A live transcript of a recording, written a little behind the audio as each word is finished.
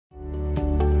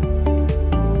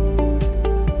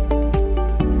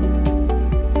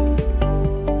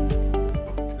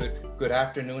Good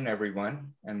afternoon,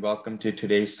 everyone, and welcome to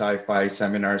today's CIPHI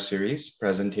seminar series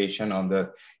presentation on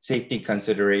the safety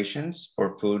considerations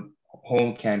for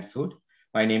home canned food.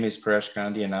 My name is Paresh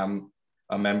Gandhi, and I'm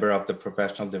a member of the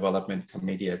Professional Development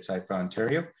Committee at CIPHI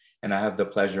Ontario, and I have the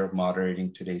pleasure of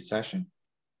moderating today's session.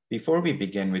 Before we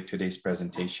begin with today's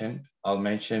presentation, I'll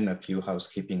mention a few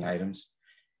housekeeping items.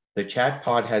 The chat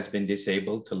pod has been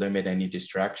disabled to limit any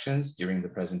distractions during the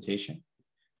presentation.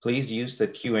 Please use the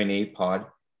Q&A pod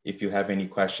if you have any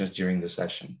questions during the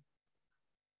session.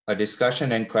 A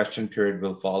discussion and question period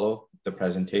will follow the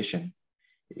presentation.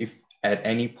 If at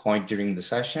any point during the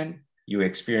session you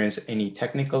experience any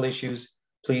technical issues,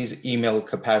 please email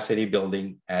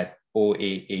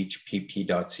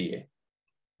capacitybuilding@oahpp.ca.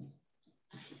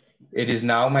 It is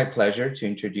now my pleasure to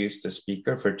introduce the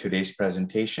speaker for today's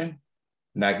presentation,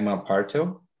 Nagma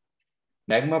Parto.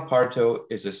 Nagma Parto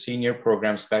is a senior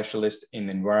program specialist in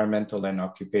environmental and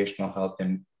occupational health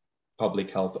in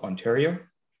Public Health Ontario.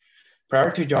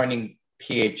 Prior to joining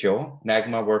PHO,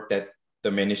 Nagma worked at the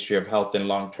Ministry of Health and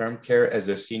Long-Term Care as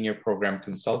a senior program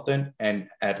consultant and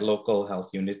at local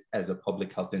health unit as a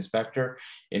public health inspector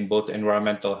in both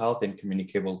environmental health and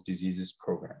communicable diseases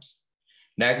programs.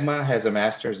 Nagma has a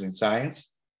master's in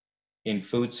science, in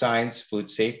food science,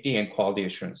 food safety, and quality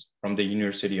assurance from the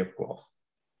University of Guelph.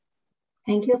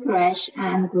 Thank you, Paresh,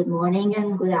 and good morning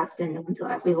and good afternoon to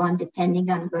everyone,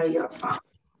 depending on where you're from.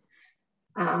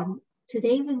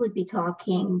 Today we will be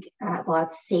talking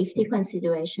about safety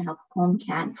consideration of home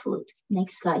canned food.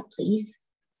 Next slide, please.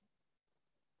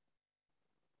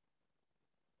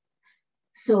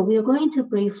 So we're going to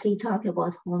briefly talk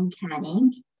about home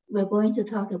canning. We're going to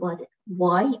talk about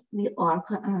why we are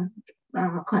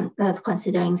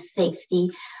considering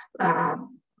safety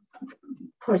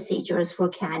procedures for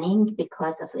canning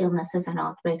because of illnesses and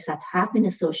outbreaks that have been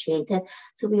associated.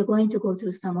 So we're going to go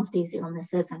through some of these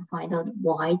illnesses and find out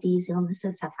why these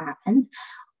illnesses have happened.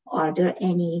 Are there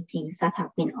any things that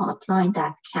have been outlined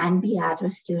that can be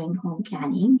addressed during home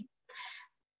canning?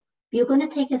 We're going to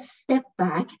take a step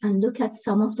back and look at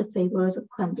some of the favorable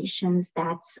conditions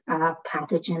that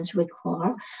pathogens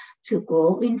require to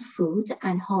grow in food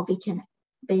and how we can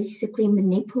basically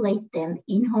manipulate them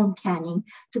in home canning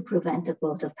to prevent the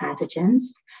growth of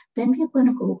pathogens. Then we're going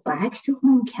to go back to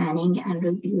home canning and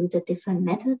review the different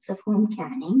methods of home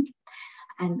canning.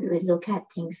 And we'll look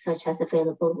at things such as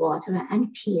available water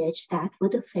and pH that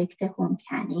would affect the home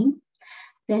canning.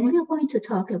 Then we're going to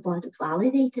talk about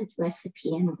validated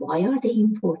recipe and why are they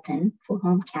important for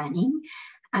home canning,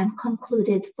 and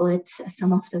concluded with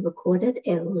some of the recorded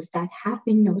errors that have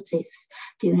been noticed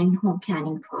during home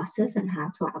canning process and how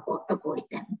to avoid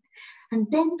them.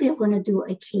 And then we're going to do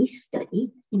a case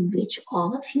study in which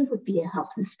all of you would be a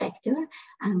health inspector,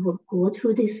 and we'll go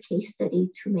through this case study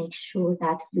to make sure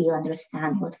that we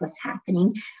understand what was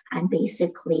happening and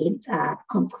basically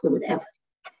conclude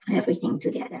everything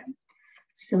together.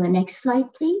 So next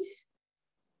slide, please.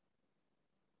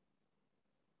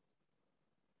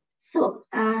 So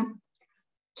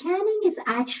canning is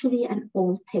actually an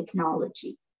old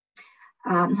technology.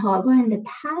 However, in the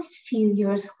past few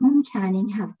years, home canning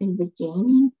have been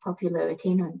regaining popularity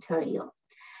in Ontario.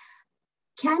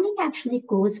 Canning actually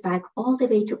goes back all the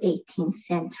way to 18th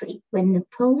century when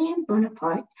Napoleon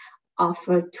Bonaparte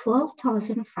offered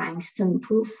 12,000 francs to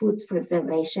improve food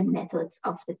preservation methods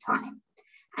of the time.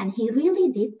 And he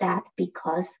really did that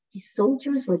because his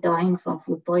soldiers were dying from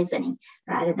food poisoning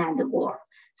rather than the war.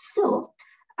 So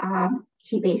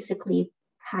he basically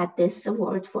had this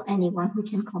award for anyone who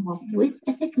can come up with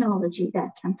a technology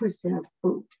that can preserve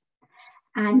food.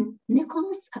 And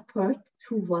Nicholas Appert,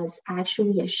 who was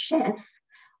actually a chef,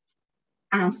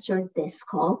 answered this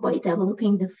call by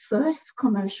developing the first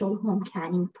commercial home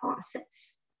canning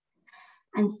process.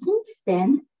 And since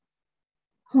then,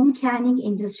 home canning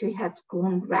industry has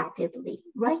grown rapidly.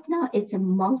 Right now, it's a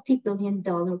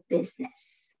multi-billion-dollar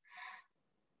business.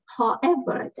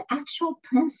 However, the actual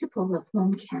principle of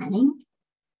home canning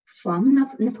from the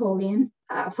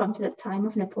time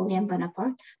of Napoleon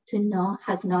Bonaparte to now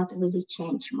has not really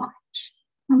changed much.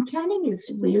 Home canning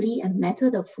is really a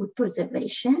method of food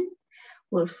preservation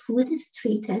where food is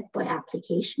treated by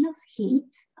application of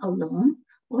heat alone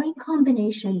or in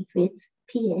combination with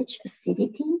pH,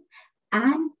 acidity,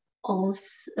 and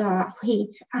also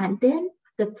heat, and then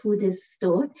the food is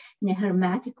stored in a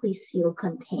hermetically sealed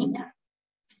container.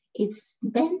 It's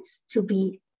meant to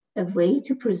be a way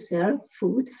to preserve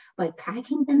food by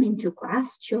packing them into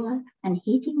glass jars and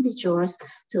heating the jars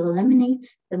to eliminate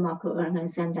the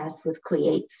microorganisms that would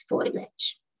create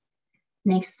spoilage.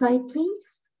 Next slide,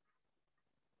 please.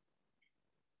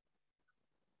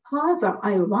 However,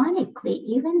 ironically,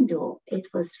 even though it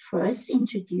was first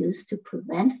introduced to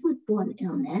prevent foodborne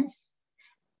illness,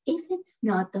 if it's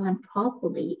not done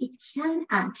properly, it can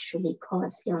actually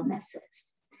cause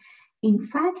illnesses. In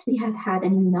fact, we have had a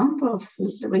number of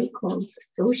food recalls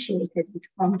associated with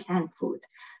home canned food.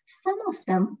 Some of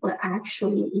them were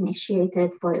actually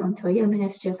initiated by Ontario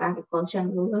Ministry of Agriculture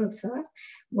and Rural Affairs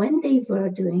when they were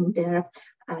doing their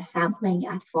sampling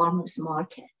at farmers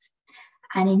markets.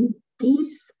 And in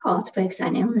these outbreaks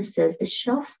and illnesses, the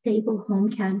shelf-stable home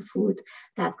canned food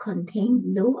that contained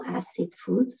low-acid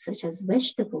foods, such as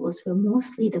vegetables, were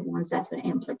mostly the ones that were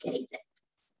implicated.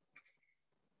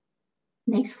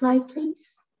 Next slide,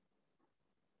 please.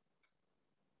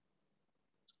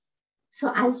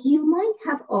 So as you might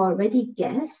have already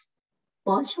guessed,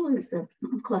 botulism,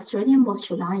 Clostridium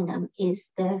botulinum, is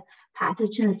the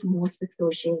pathogens most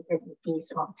associated with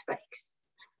these outbreaks.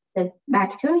 The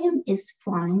bacterium is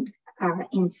found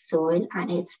in soil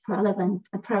and it's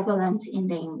prevalent in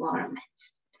the environment.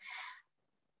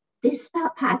 This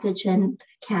pathogen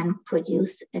can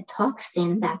produce a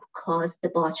toxin that causes the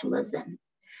botulism.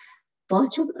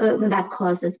 That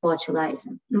causes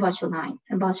botulism.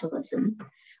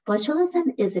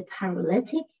 Botulism is a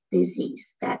paralytic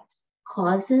disease that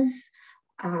causes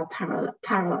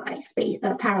paralyzing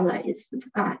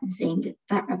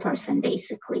a person,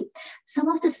 basically. Some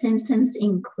of the symptoms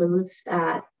include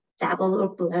double or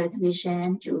blurred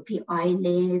vision, droopy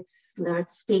eyelids, slurred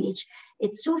speech.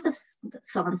 It sort of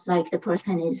sounds like the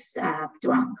person is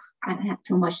drunk and had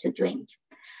too much to drink.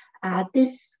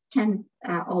 This can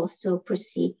also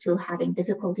proceed to having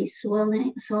difficulty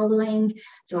swallowing,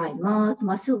 dry mouth,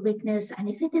 muscle weakness, and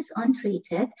if it is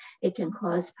untreated, it can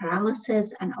cause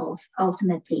paralysis and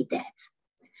ultimately death.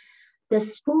 The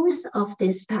spores of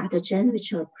this pathogen,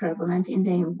 which are prevalent in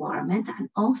the environment, and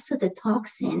also the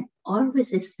toxin, are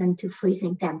resistant to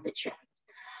freezing temperature.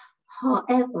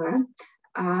 However,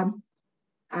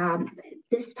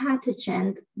 this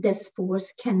pathogen, the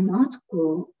spores cannot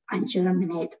grow and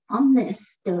germinate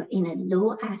unless they're in a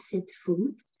low acid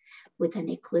food with an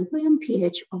equilibrium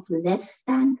pH of less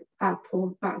than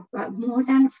more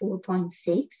than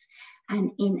 4.6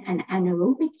 and in an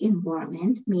anaerobic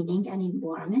environment, meaning an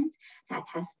environment that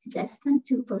has less than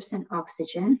 2%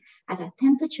 oxygen at a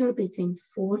temperature between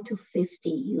 4 to 50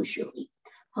 usually.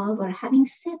 However, having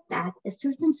said that, a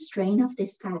certain strain of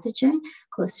this pathogen,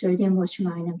 Clostridium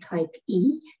botulinum type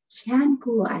E, can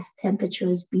go at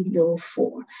temperatures below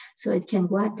 4. So it can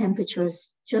go at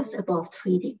temperatures just above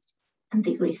 3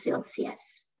 degrees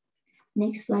Celsius.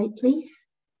 Next slide, please.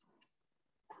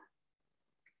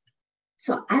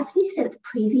 So as we said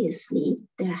previously,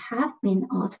 there have been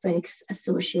outbreaks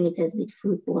associated with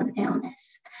foodborne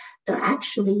illness. There are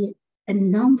actually a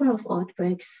number of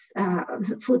outbreaks,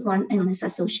 foodborne illness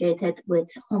associated with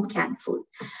home canned food.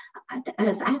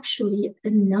 There's actually a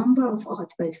number of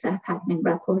outbreaks that have been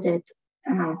recorded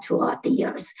throughout the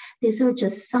years. These are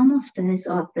just some of those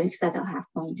outbreaks that I have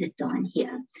pointed down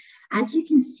here. As you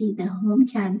can see, the home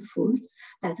canned foods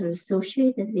that are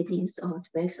associated with these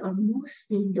outbreaks are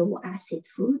mostly low acid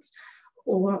foods,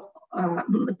 or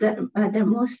they're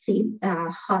mostly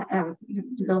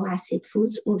low acid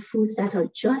foods or foods that are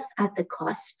just at the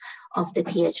cusp of the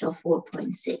pH of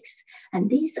 4.6. And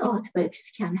these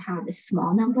outbreaks can have a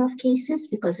small number of cases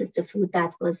because it's a food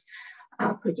that was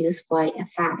produced by a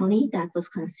family that was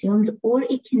consumed, or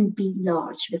it can be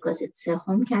large because it's a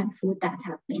home canned food that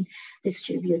have been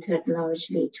distributed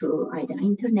largely through either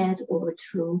internet or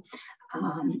through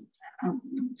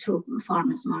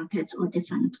farmers markets or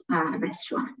different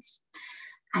restaurants.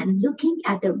 And looking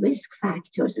at the risk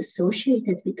factors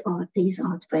associated with all these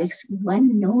outbreaks,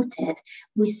 when noted,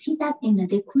 we see that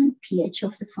inadequate pH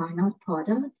of the final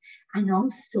product and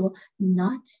also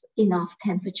not enough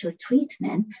temperature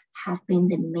treatment have been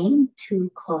the main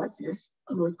two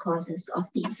root causes of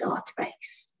these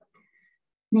outbreaks.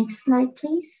 Next slide,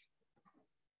 please.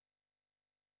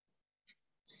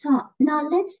 So now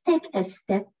let's take a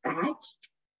step back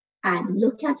and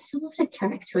look at some of the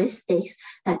characteristics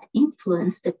that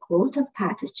influence the growth of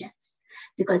pathogens.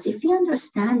 Because if we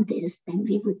understand this, then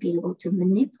we would be able to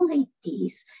manipulate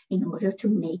these in order to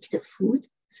make the food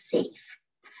safe.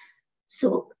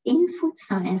 So in food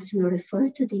science, we refer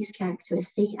to these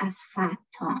characteristics as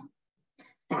FACTOM.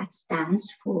 That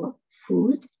stands for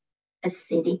food,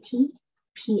 acidity,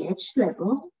 pH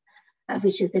level,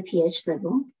 which is the pH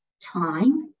level,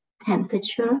 time,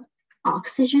 temperature,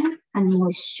 oxygen, and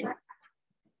moisture.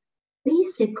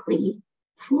 Basically,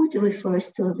 food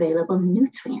refers to available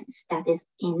nutrients that is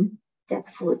in the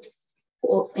food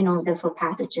in order for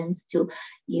pathogens to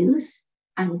use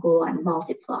and grow and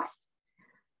multiply.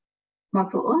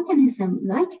 Microorganisms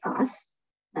like us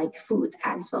like food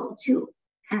as well too,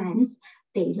 and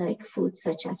they like food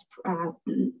such as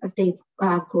they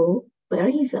grow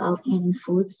very well in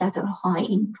foods that are high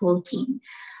in protein,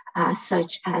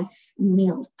 such as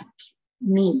milk,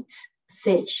 meat,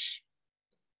 fish.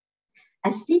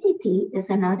 Acidity is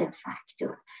another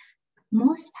factor.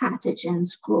 Most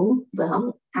pathogens grow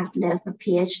well at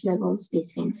pH levels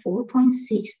between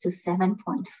 4.6 to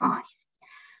 7.5,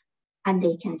 and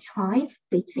they can thrive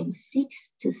between 6.6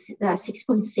 to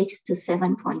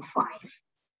 7.5.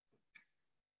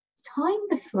 Time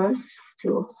refers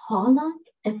to how long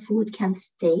a food can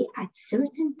stay at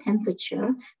certain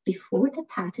temperature before the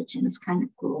pathogens can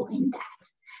grow in that.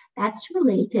 That's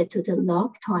related to the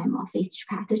log time of each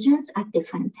pathogens at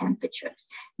different temperatures,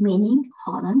 meaning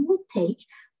how long would take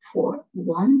for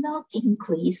one log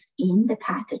increase in the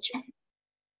pathogen.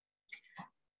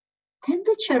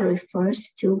 Temperature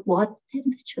refers to what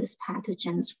temperatures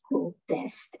pathogens grow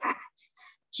best at.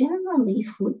 Generally,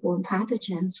 foodborne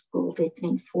pathogens grow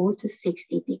between 4 to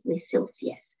 60 degrees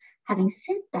Celsius. Having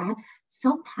said that,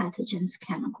 some pathogens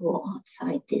can grow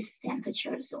outside this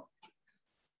temperature zone.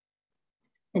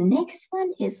 The next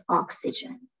one is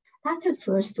oxygen. That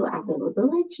refers to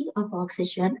availability of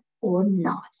oxygen or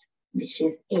not, which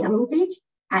is aerobic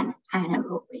and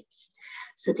anaerobic.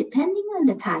 So depending on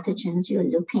the pathogens you're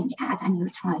looking at and you're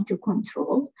trying to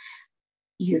control,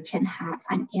 you can have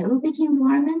an aerobic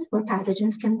environment where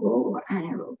pathogens can grow or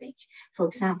anaerobic. For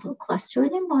example,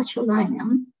 Clostridium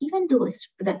botulinum, even though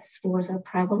the spores are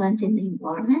prevalent in the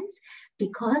environment,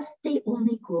 because they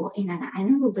only grow in an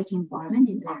anaerobic environment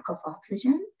in lack of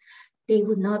oxygen, they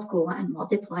would not grow and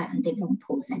multiply and they won't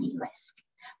pose any risk.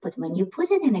 But when you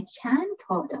put it in a canned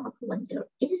product when there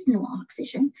is no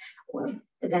oxygen or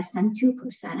less than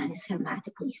 2% and is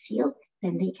hermetically sealed,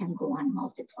 then they can go and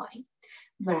multiply.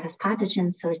 Whereas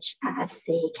pathogens such as,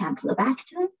 say,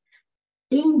 Campylobacter,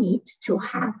 they need to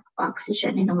have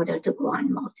oxygen in order to grow and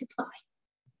multiply.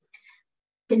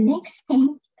 The next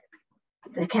thing,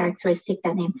 the characteristic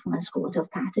that influences growth of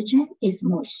pathogen is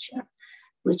moisture,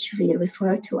 which we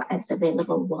refer to as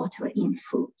available water in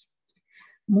food.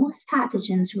 Most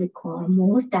pathogens require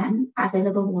more than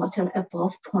available water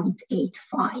above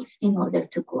 0.85 in order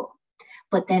to grow.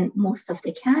 But then most of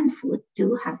the canned food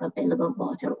do have available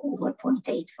water over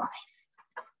 0.85.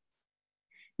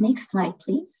 Next slide,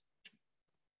 please.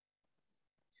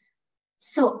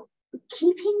 So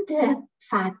keeping the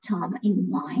fat tom in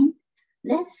mind,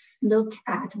 let's look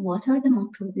at what are the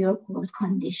microbial growth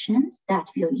conditions that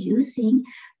we are using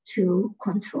to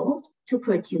control, to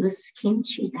produce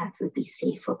kimchi that will be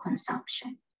safe for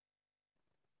consumption.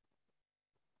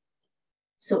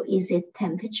 So is it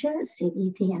temperature,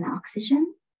 acidity, and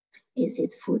oxygen? Is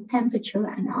it food temperature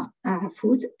and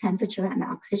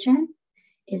oxygen?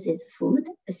 Is it food,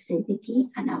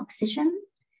 acidity, and oxygen?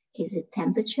 Is it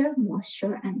temperature,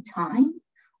 moisture, and time?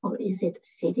 Or is it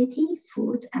acidity,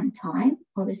 food, and time?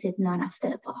 Or is it none of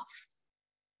the above?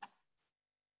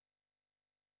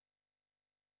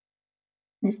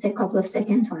 Let's take a couple of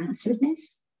seconds to answer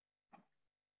this.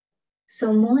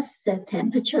 So most the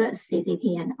temperature,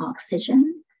 acidity, and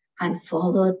oxygen, and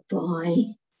followed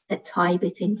by the tie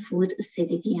between food,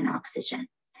 acidity, and oxygen.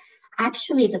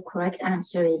 Actually, the correct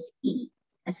answer is E,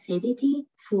 acidity,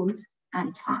 food,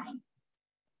 and time.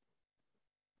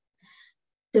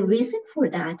 The reason for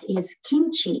that is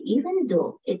kimchi, even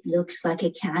though it looks like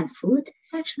a canned food,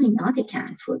 it's actually not a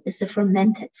canned food, it's a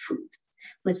fermented food.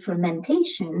 With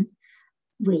fermentation,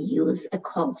 we use a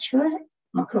culture,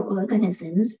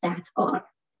 microorganisms that are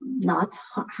not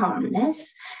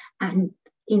harmless. And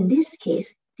in this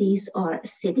case, these are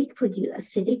acidic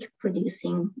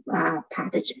producing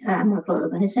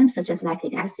microorganisms such as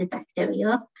lactic acid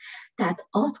bacteria that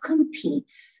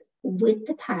outcompetes with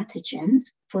the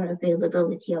pathogens for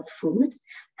availability of food.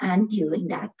 And during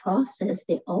that process,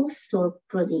 they also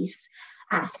release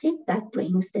acid that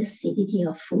brings the acidity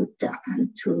of food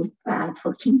down to,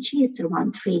 for kimchi, it's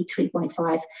around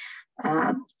 3.5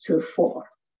 to 4.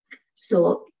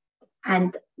 So,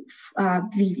 and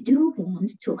we do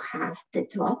want to have the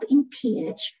drop in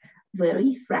pH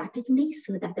very rapidly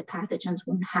so that the pathogens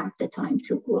won't have the time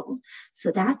to grow.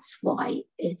 So that's why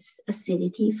it's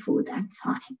acidity, food, and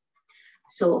time.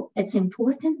 So it's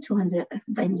important to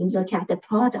when you look at the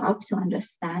product to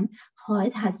understand how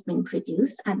it has been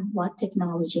produced and what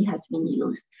technology has been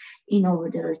used in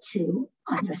order to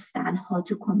understand how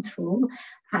to control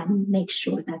and make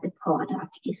sure that the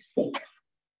product is safe.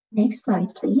 Next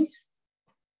slide, please.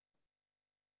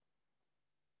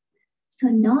 So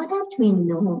now that we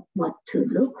know what to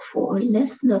look for,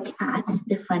 let's look at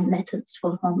different methods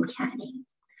for home canning.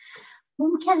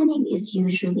 Home canning is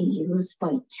usually used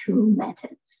by two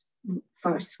methods.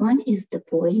 First one is the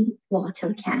boiling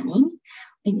water canning,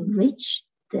 in which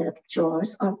the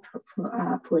jars are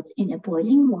put in a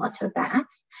boiling water bath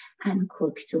and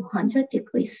cooked to 100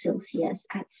 degrees Celsius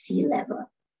at sea level.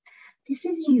 This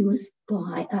is used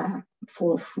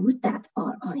for food that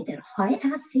are either high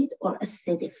acid or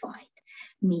acidified,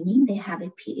 meaning they have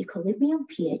an equilibrium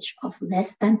pH of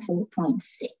less than 4.6.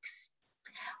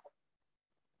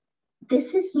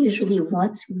 This is usually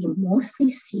what we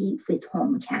mostly see with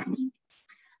home canning.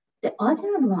 The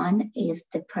other one is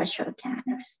the pressure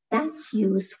canners. That's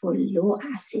used for low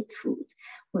acid food,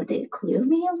 where the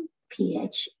equilibrium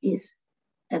pH is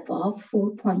above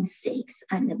 4.6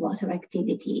 and the water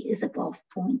activity is above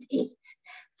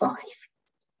 0.85.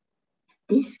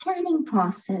 This canning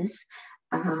process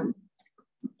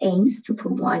aims to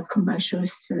provide commercial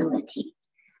sterility,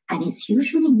 and it's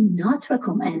usually not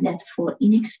recommended for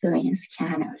inexperienced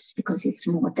canners because it's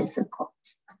more difficult.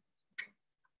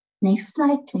 Next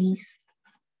slide, please.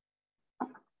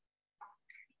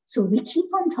 So we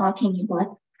keep on talking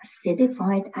about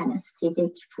acidified and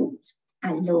acidic food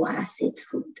and low acid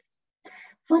food.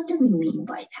 What do we mean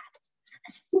by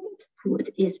that? Acidic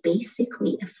food is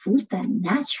basically a food that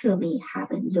naturally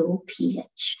have a low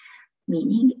pH,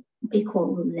 meaning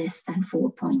equal less than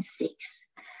 4.6.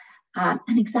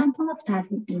 An example of that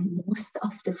would be most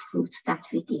of the fruits that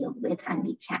we deal with and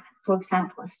we can. For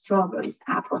example, strawberries,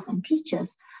 apples, and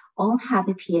peaches all have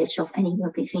a pH of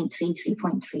anywhere between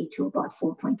 3.3 to about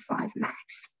 4.5 max.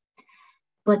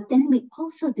 But then we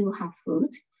also do have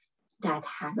fruit that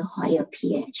have a higher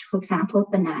pH. For example,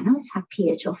 bananas have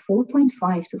pH of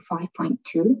 4.5 to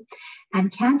 5.2,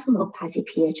 and cantaloupe has a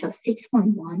pH of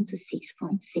 6.1 to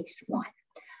 6.61.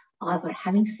 However,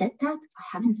 having said that, I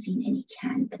haven't seen any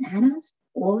canned bananas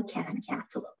or canned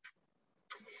cantaloupe.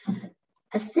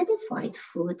 Acidified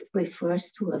food refers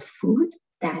to a food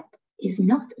that is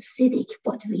not acidic,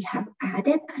 but we have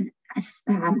added an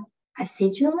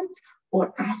acidulant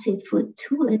or acid food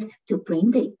to it to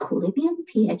bring the equilibrium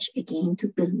pH again to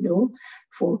below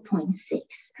 4.6,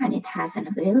 and it has an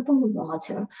available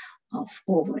water of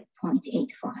over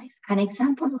 0.85. An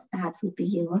example of that would be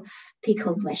your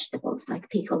pickled vegetables like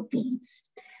pickled beans.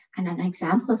 And an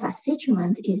example of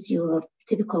acidulant is your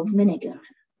typical vinegar,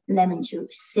 lemon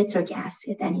juice, citric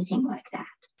acid, anything like that.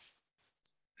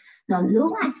 Now,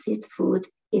 low acid food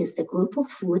is the group of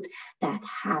food that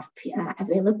have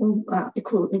available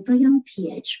equilibrium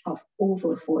pH of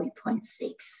over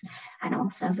 4.6 and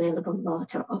also available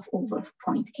water of over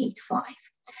 0.85.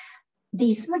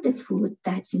 These are the food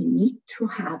that you need to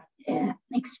have an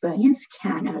experienced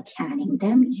canner canning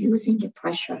them using a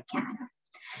pressure canner.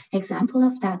 Example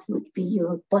of that would be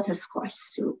your butterscotch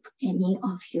soup, any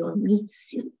of your meat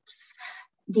soups.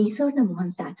 These are the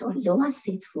ones that are low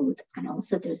acid food, and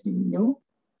also there's no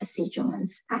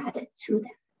acidulants added to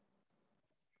them.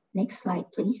 Next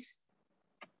slide, please.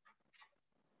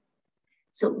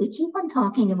 So we keep on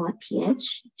talking about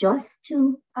pH. Just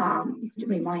to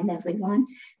remind everyone,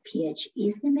 pH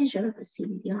is the measure of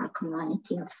acidity or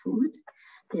alkalinity of food.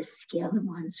 The scale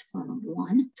runs from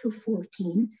 0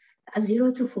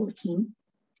 to 14.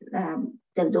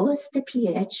 The lowest the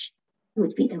pH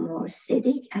would be the more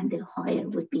acidic, and the higher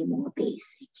would be more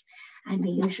basic. And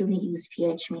we usually use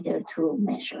pH meter to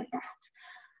measure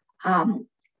that.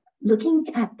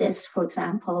 Looking at this, for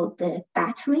example, the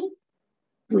battery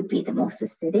would be the most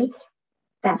acidic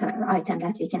item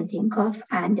that we can think of,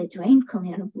 and the drain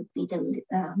cleaner would be the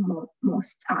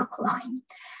most alkaline.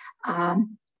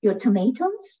 Your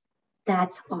tomatoes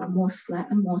that are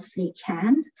mostly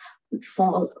canned would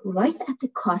fall right at the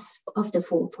cusp of the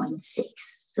 4.6.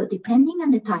 So depending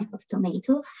on the type of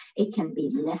tomato, it can be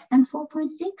less than 4.6,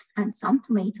 and some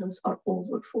tomatoes are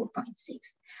over 4.6.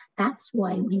 That's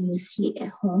why when you see a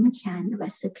home canned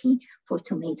recipe for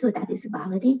tomato that is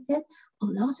validated, a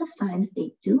lot of times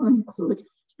they do include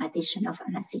addition of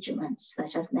an acidulant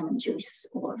such as lemon juice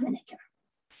or vinegar.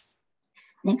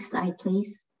 Next slide,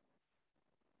 please.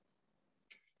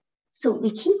 So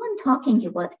we keep on talking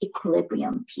about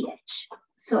equilibrium pH.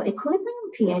 So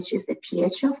equilibrium pH is the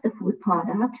pH of the food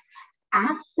product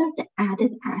after the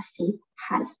added acid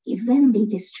has evenly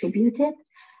distributed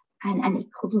and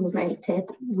equilibrated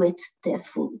with the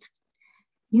food.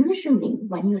 Usually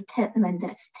when you're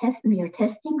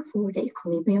testing for the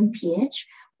equilibrium pH,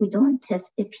 we don't test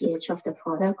the pH of the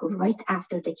product right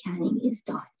after the canning is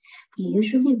done. We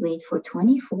usually wait for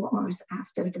 24 hours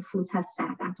after the food has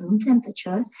sat at room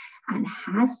temperature and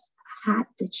has had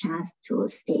the chance to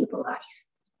stabilize.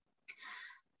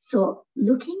 So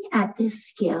looking at this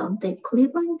scale, the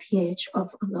equilibrium pH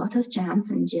of a lot of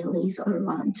jams and jellies are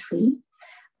around 3,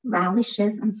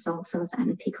 Radishes and salsas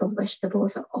and pickled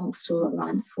vegetables are also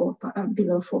around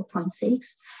below 4.6,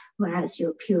 whereas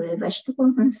your puree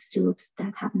vegetables and soups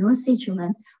that have no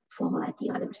acidulant fall at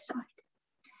the other side.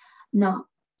 Now,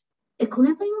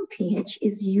 equilibrium pH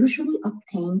is usually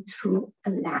obtained through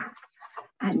a lab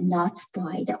and not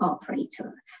by the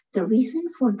operator. The reason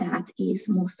for that is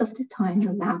most of the time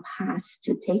the lab has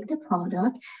to take the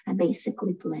product and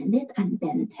basically blend it and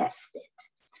then test it.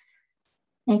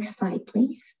 Next slide,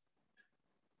 please.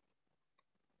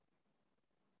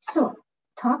 So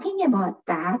talking about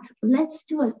that, let's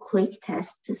do a quick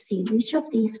test to see which of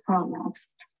these products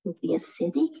would be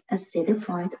acidic,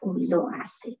 acidified, or low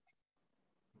acid.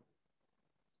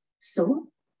 So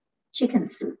chicken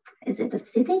soup, is it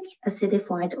acidic,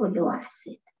 acidified, or low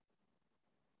acid?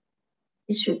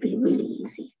 This should be really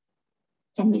easy.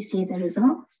 Can we see the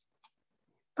results?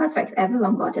 Perfect,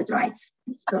 everyone got it right.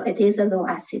 So it is a low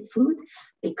acid food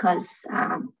because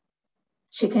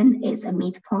chicken is a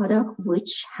meat product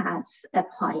which has a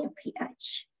higher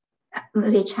pH,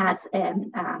 which has a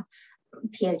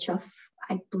pH of,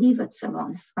 I believe it's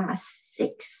around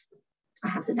 6. I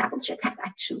have to double check that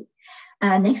actually.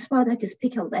 Next product is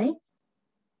pickled egg.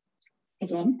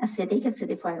 Again, acidic,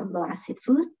 acidified, or low acid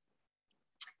food.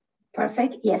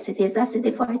 Perfect. Yes, it is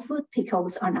acidified food.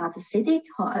 Pickles are not acidic.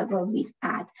 However, we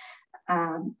add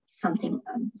something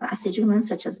acidulant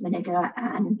such as vinegar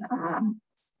and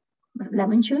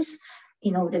lemon juice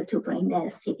in order to bring the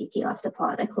acidity of the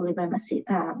product, equilibrium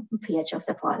pH of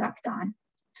the product down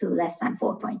to less than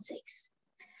 4.6.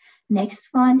 Next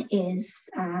one is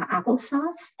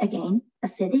applesauce. Again,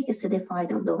 acidic,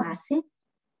 acidified, or low acid.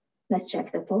 Let's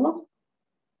check the bowl.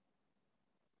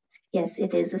 Yes,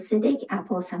 it is acidic.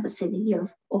 Apples have acidity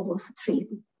of over 3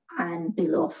 and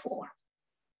below 4.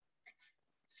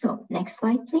 So next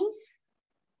slide, please.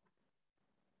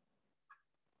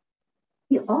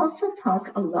 We also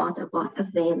talk a lot about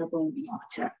available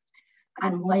water.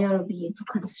 And why are we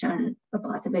concerned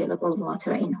about available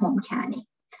water in home canning?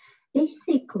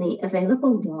 Basically,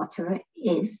 available water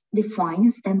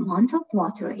defines the amount of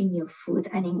water in your food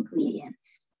and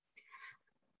ingredients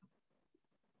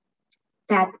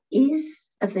that is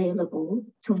available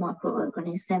to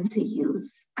microorganisms to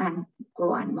use and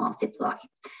grow and multiply.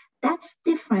 That's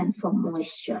different from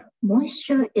moisture.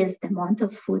 Moisture is the amount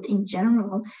of food in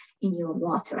general in your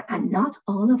water, and not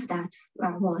all of that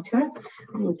water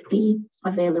would be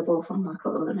available for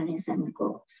microorganism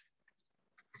growth.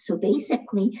 So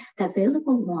basically, the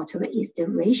available water is the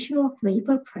ratio of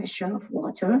vapor pressure of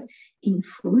water in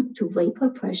food to vapor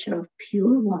pressure of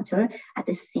pure water at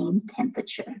the same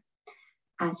temperature.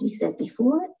 As we said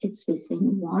before, it's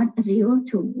between 0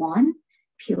 to 1,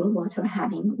 pure water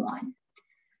having 1.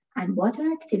 And water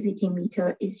activity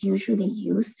meter is usually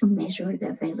used to measure the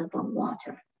available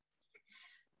water.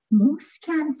 Most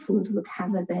canned food would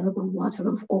have available water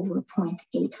of over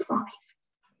 0.85.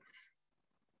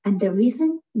 And the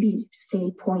reason we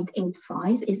say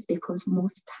 0.85 is because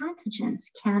most pathogens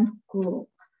can't grow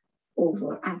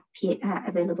over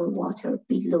available water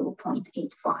below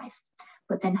 0.85.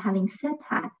 But then having said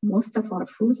that, most of our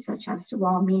foods such as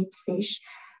raw meat, fish,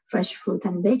 fresh fruit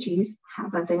and veggies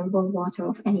have available water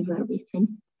of anywhere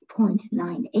between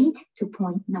 0.98 to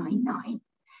 0.99.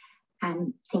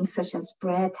 And things such as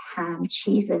bread, ham,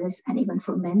 cheeses, and even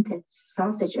fermented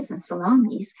sausages and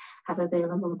salamis have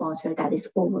available water that is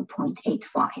over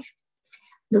 0.85.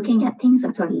 Looking at things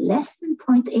that are less than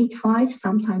 0.85,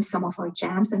 sometimes some of our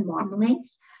jams and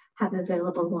marmalades have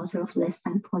available water of less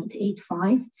than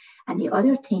 0.85. And the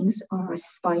other things are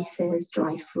spices,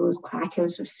 dry fruit,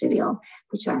 crackers, or cereal,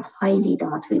 which are highly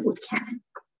doubt we would can.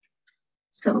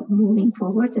 So moving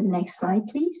forward to the next slide,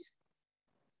 please.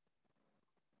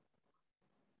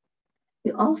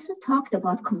 We also talked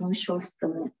about commercial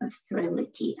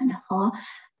sterility and how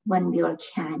when we are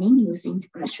canning using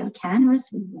pressure canners,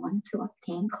 we want to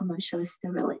obtain commercial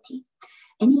sterility.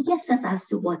 Any guesses as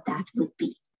to what that would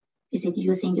be? Is it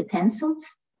using utensils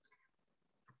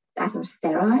that are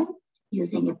sterile,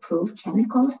 using approved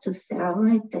chemicals to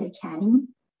sterilize the canning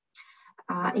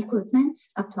equipment,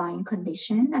 applying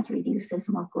condition that reduces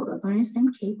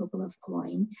microorganisms capable of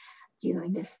growing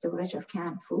during the storage of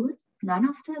canned food? None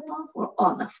of the above or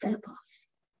all of the above?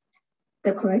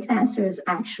 The correct answer is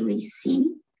actually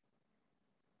C.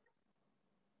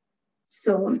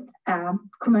 So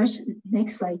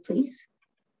next slide, please.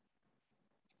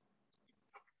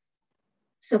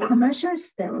 So commercial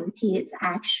sterility is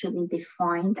actually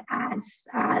defined as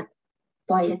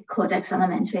by Codex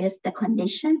Alimentarius, the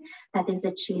condition that is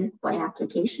achieved by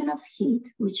application of heat,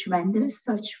 which renders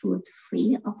such food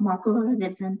free of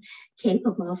microorganisms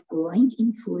capable of growing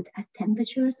in food at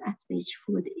temperatures at which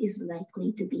food is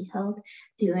likely to be held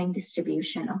during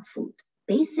distribution of food.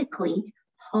 Basically,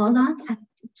 how long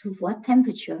to what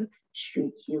temperature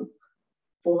should you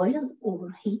boil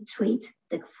or heat treat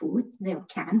the food, their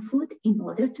canned food, in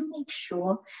order to make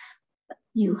sure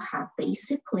you have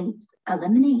basically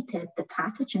eliminated the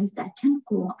pathogens that can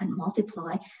grow and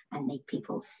multiply and make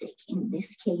people sick. In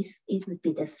this case, it would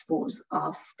be the spores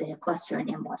of the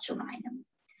Clostridium botulinum.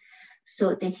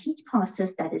 So the heat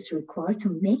process that is required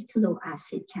to make low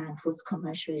acid canned foods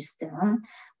commercially sterile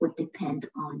would depend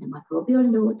on the microbial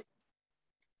load.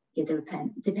 It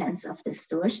depends on the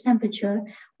storage temperature,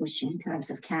 which in terms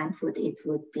of canned food, it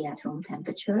would be at room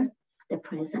temperature. The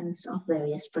presence of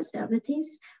various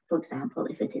preservatives. For example,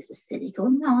 if it is acidic or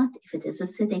not. If it is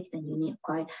acidic, then you need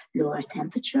quite lower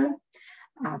temperature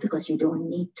because you don't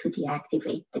need to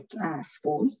deactivate the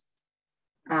spores.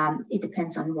 It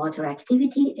depends on water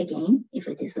activity. Again, if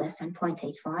it is less than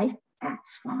 0.85,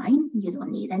 that's fine. You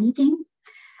don't need anything.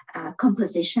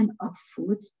 Composition of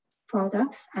food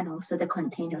products and also the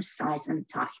container size and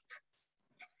type.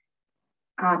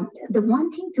 The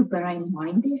one thing to bear in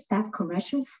mind is that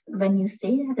when you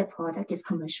say that the product is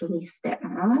commercially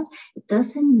sterile, it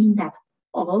doesn't mean that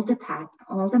all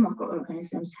the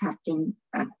microorganisms have been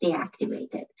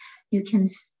deactivated. You can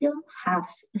still have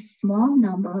a small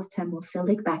number of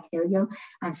thermophilic bacteria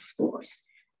and spores.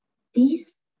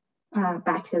 These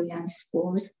bacteria and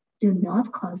spores do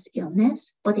not cause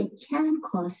illness, but it can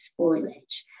cause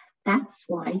spoilage. That's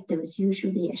why there is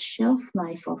usually a shelf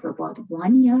life of about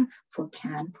 1 year for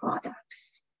canned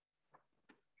products.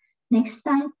 Next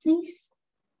slide, please.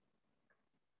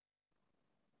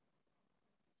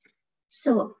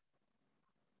 So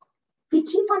we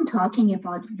keep on talking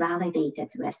about validated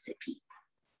recipe.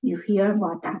 You hear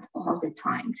about that all the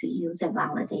time, to use a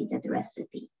validated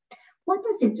recipe. What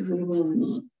does it really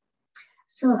mean?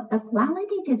 So a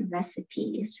validated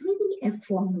recipe is really a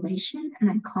formulation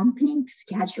and accompanying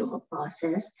schedule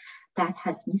process that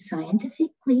has been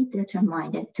scientifically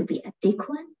determined to be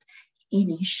adequate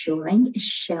in ensuring a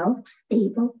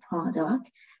shelf-stable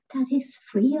product that is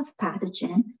free of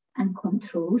pathogen and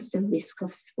controls the risk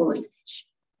of spoilage.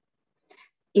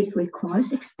 It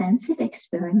requires extensive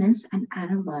experiments and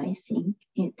analyzing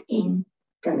it in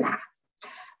the lab.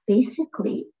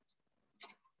 Basically,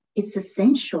 it's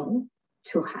essential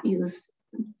to use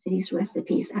these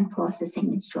recipes and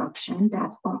processing instructions that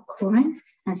are current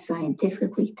and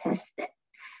scientifically tested.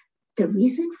 The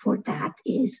reason for that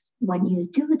is when you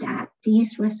do that,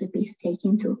 these recipes take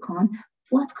into account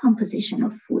what composition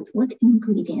of food, what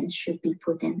ingredients should be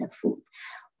put in the food,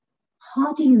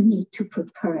 how do you need to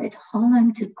prepare it, how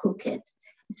long to cook it,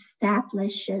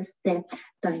 establishes the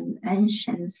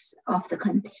dimensions of the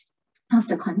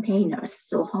containers.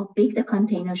 So how big the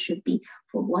container should be,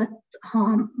 for what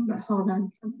how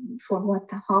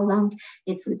long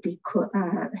it would be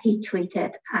heat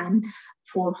treated, and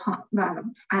for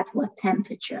at what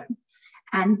temperature.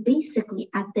 And basically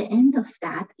at the end of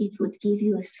that, it would give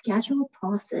you a scheduled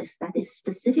process that is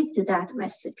specific to that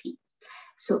recipe.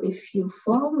 So if you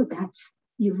follow that,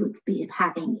 you would be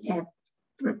having a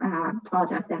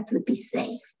product that would be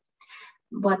safe.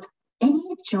 But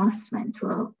any adjustment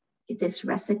to this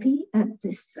recipe,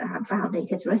 this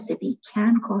validated recipe,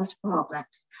 can cause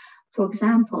problems. For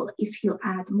example, if you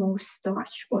add more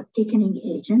starch or thickening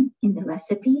agent in the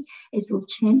recipe, it will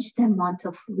change the amount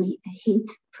of heat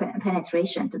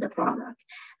penetration to the product,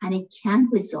 and it can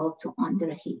result to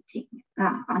underheating,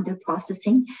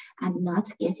 underprocessing, and not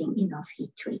getting enough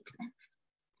heat treatment.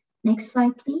 Next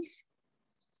slide, please.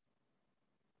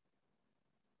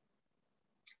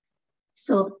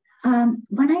 So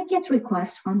when I get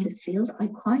requests from the field, I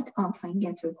quite often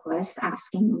get requests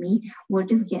asking me, where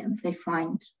do we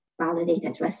find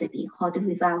validated recipe? How do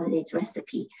we validate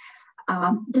recipe?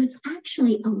 There's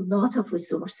actually a lot of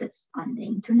resources on the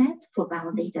internet for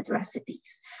validated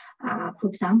recipes. For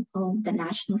example, the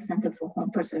National Center for Home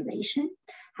Preservation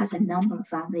has a number of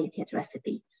validated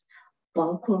recipes.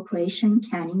 Ball Corporation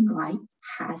Canning Guide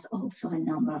has also a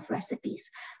number of recipes.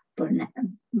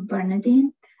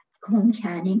 Bernardine Home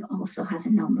Canning also has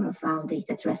a number of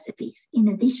validated recipes. In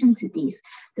addition to these,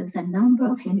 there's a number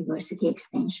of university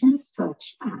extensions,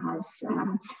 such as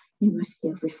University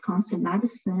of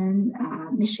Wisconsin-Madison,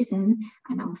 Michigan,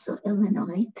 and also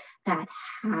Illinois, that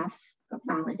have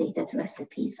validated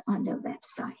recipes on their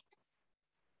website.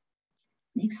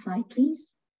 Next slide,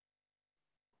 please.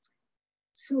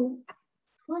 So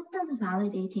what does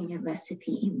validating a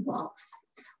recipe involve?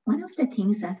 One of the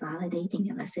things that validating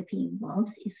a recipe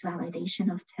involves is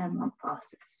validation of thermal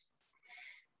process.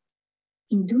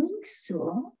 In doing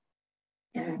so,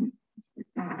 doing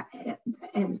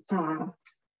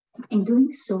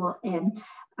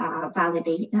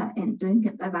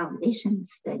a validation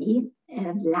study,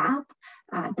 a lab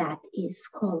that is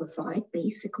qualified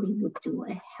basically would do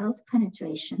a health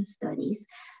penetration studies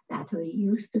that are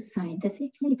used to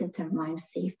scientifically determine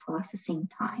safe processing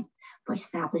time by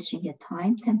establishing a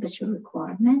time temperature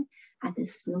requirement at the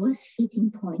slowest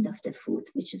heating point of the food,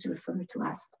 which is referred to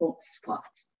as cold spot,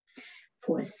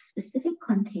 for a specific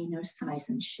container size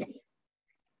and shape.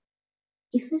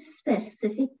 If a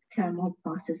specific thermal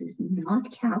process is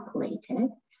not calculated,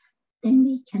 then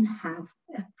we can have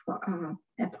a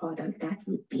product that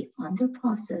would be under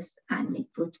processed and it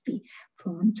would be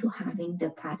prone to having the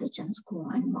pathogens grow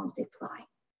and multiply.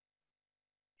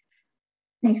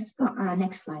 Next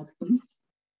slide, please.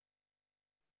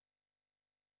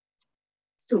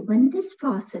 So when this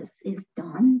process is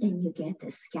done, then you get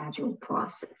a scheduled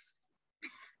process.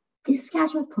 This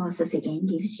scheduled process again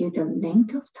gives you the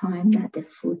length of time that the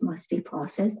food must be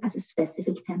processed at a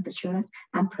specific temperature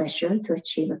and pressure to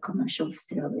achieve a commercial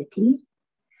sterility.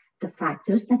 The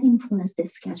factors that influence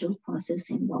this scheduled process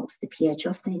involves the pH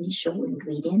of the initial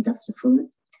ingredient of the food,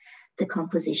 the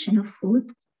composition of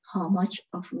food, how much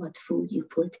of what food you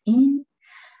put in.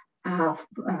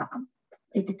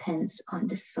 It depends on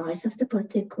the size of the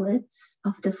particulates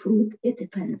of the food. It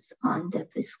depends on the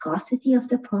viscosity of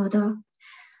the product.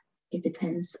 It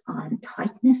depends on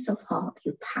tightness of how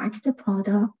you pack the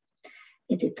product.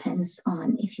 It depends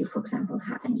on if you, for example,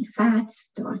 have any fats,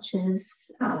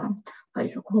 starches,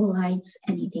 hydrocolloids,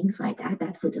 any things like that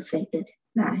that would affect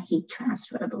the heat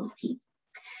transferability.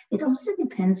 It also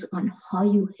depends on how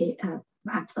you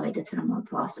apply the thermal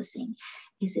processing.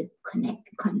 Is it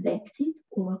convective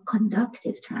or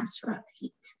conductive transfer of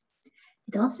heat?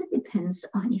 It also depends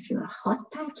on if you're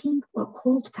hot packing or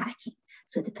cold packing.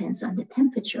 So it depends on the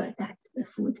temperature that the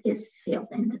food is filled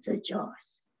into the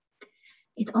jars.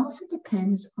 It also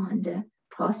depends on the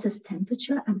process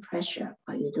temperature and pressure.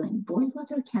 Are you doing boiled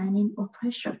water canning or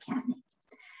pressure canning?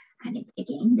 And it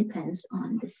again depends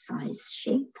on the size,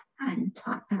 shape, and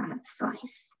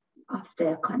size of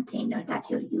the container that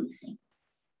you're using.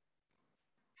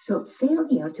 So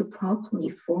failure to properly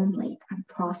formulate and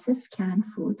process canned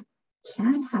food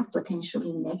can have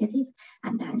potentially negative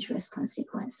and dangerous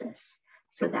consequences.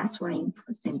 So that's why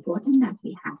it's important that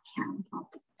we have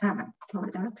canned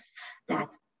products that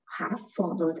have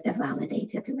followed a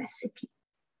validated recipe.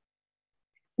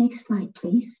 Next slide,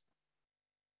 please.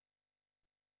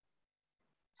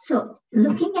 So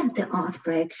looking at the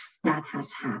outbreaks that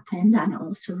has happened and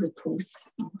also reports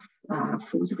of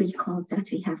food recalls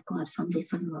that we have got from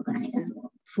different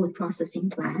food processing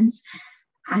plants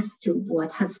as to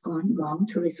what has gone wrong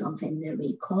to result in the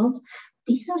recall,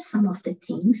 these are some of the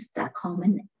things that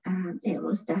common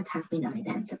errors that have been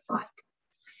identified.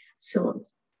 So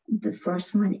the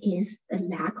first one is a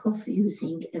lack of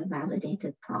using a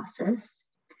validated process.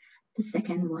 The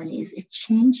second one is a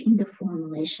change in the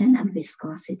formulation and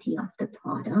viscosity of the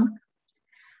product.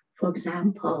 For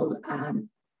example, a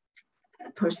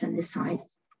person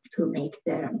decides to make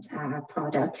their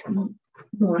product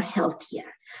more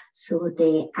healthier. So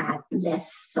they add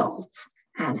less salt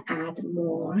and add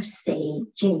more, say,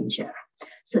 ginger.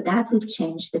 So that would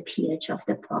change the pH of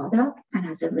the product, and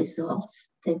as a result,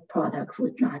 the product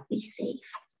would not be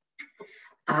safe.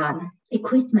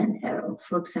 Equipment error,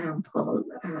 for example,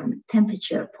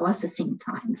 temperature, processing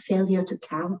time, failure to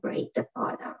calibrate the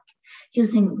product,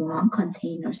 using wrong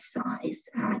container size,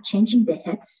 changing the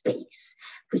head space,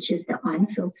 which is the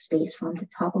unfilled space from the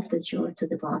top of the jar to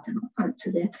the bottom,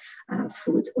 to the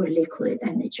food or liquid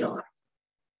in the jar.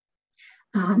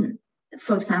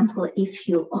 For example, if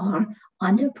you are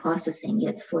under processing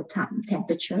it for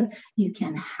temperature, you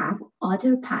can have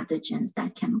other pathogens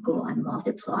that can go and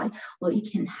multiply, or you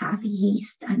can have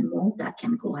yeast and mold that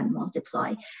can go and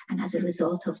multiply. And as a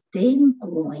result of them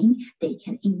growing, they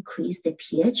can increase the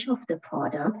pH of the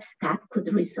product. That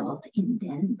could result in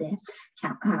then the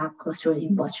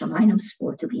Clostridium botulinum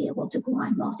spore to be able to go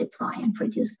and multiply and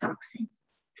produce toxin.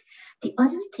 The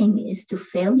other thing is to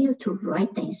failure to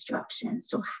write the instructions.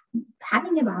 So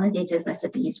having a validated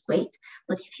recipe is great,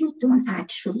 but if you don't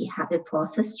actually have a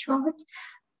process chart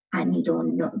and you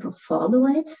don't follow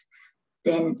it,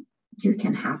 then you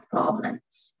can have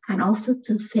problems. And also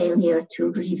to failure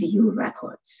to review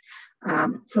records.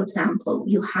 For example,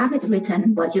 you have it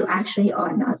written, but you actually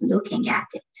are not looking at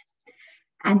it.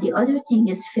 And the other thing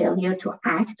is failure to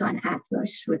act on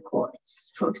adverse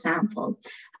records. For example,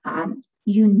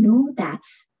 you know that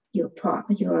your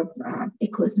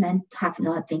equipment have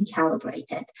not been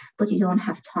calibrated, but you don't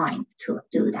have time to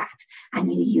do that.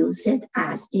 And you use it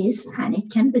as is, and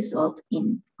it can result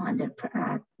in under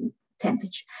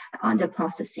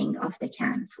processing of the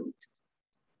canned food.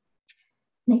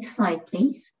 Next slide,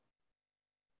 please.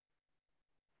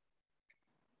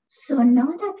 So now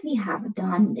that we have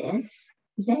done this,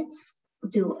 let's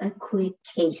do a quick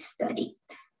case study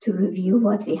to review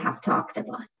what we have talked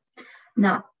about.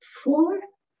 Now, for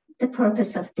the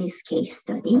purpose of this case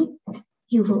study,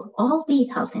 you will all be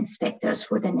health inspectors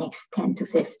for the next 10 to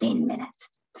 15 minutes.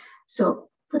 So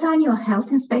put on your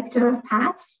health inspector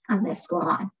hats and let's go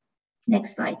on.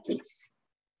 Next slide, please.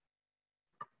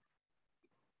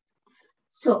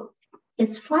 So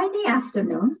it's Friday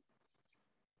afternoon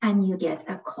and you get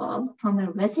a call from a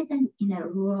resident in a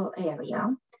rural area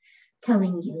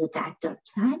telling you that they're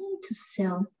planning to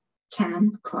sell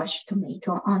canned crushed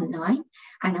tomato online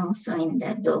and also in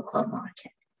the local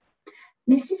market.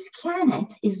 Mrs.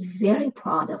 Cannett is very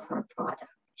proud of her product.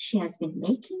 She has been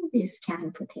making these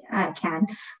canned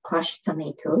crushed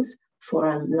tomatoes for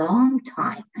a long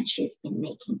time, and she's been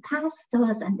making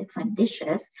pastas and different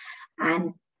dishes,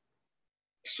 and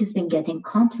she's been getting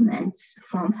compliments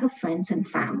from her friends and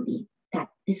family that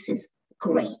this is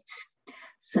great.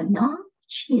 So now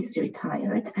she's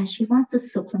retired and she wants to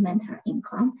supplement her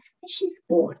income and she's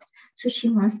bored. So she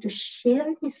wants to share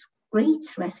this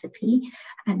great recipe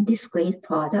and this great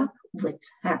product with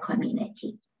her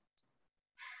community.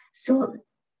 So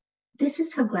this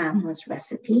is her grandma's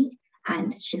recipe,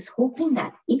 and she's hoping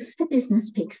that if the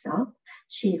business picks up,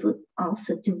 she would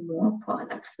also do more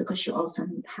products because she also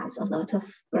has a lot of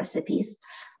recipes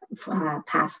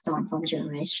passed on from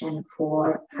generation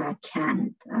for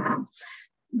canned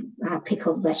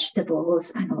pickled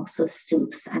vegetables and also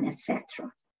soups and etc.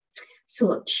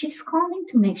 So she's calling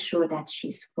to make sure that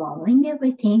she's following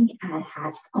everything and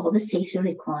has all the safety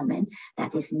requirement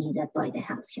that is needed by the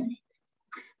health unit.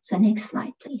 So next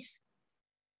slide, please.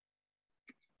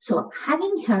 So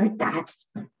having heard that,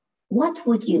 what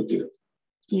would you do?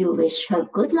 Do you wish her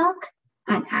good luck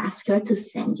and ask her to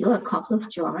send you a couple of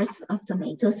jars of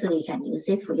tomatoes so you can use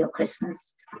it for your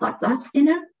Christmas potluck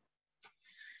dinner?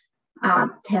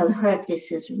 Tell her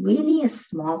this is really a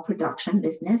small production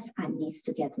business and needs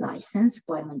to get licensed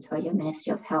by Ontario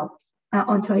Ministry of Health,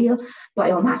 Ontario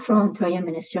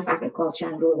Ministry of Agriculture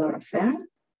and Rural Affairs.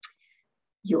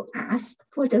 You ask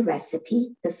for the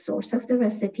recipe, the source of the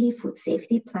recipe, food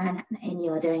safety plan, and any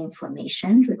other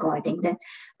information regarding the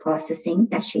processing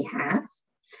that she has.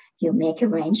 You make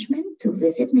arrangement to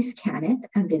visit Ms. Cannett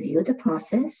and review the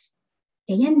process,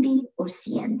 A and B or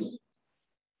C and D.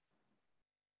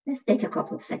 Let's take a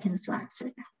couple of seconds to answer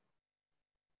that.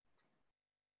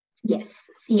 Yes,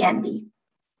 C and D.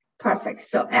 Perfect.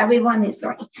 So everyone is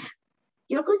right.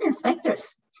 You're good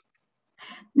inspectors.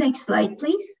 Next slide,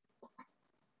 please.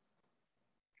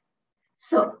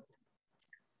 So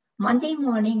Monday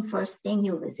morning, first thing,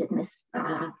 you visit Ms.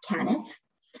 Cannett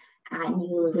and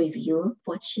you review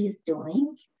what she's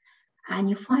doing. And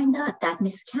you find out that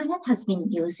Ms. Cannett has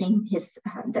been using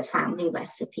the family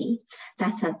recipe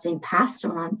that has been passed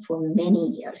around for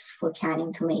many years for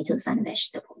canning tomatoes and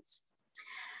vegetables.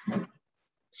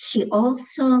 She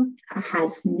also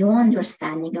has no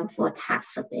understanding of what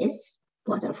HACCP is,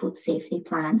 what are food safety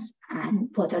plans,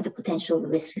 and what are the potential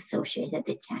risks associated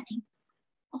with canning.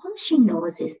 All she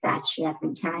knows is that she has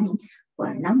been canning for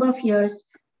a number of years.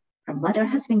 Her mother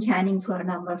has been canning for a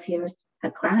number of years.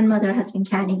 Her grandmother has been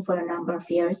canning for a number of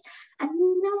years, and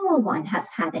no one has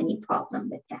had any problem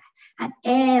with that. And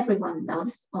everyone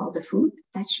loves all the food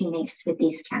that she makes with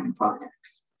these canned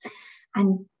products.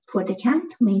 And for the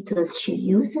canned tomatoes, she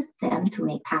uses them to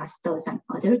make pastas and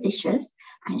other dishes,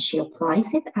 and she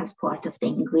applies it as part of the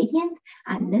ingredient,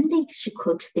 and then she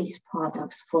cooks these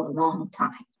products for a long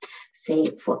time. Say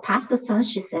for pasta sauce,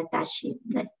 she said that she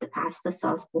lets the pasta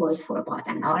sauce boil for about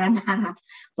an hour and a half.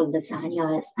 For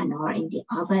lasagna, an hour in the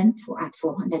oven at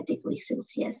 400 degrees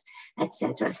Celsius,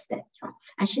 etc., etc.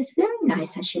 And she's very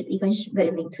nice, and she's even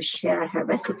willing to share her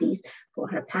recipes for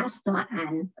her pasta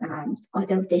and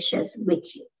other dishes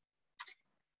with you.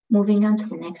 Moving on to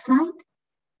the next slide.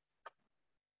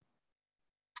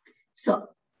 So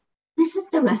this is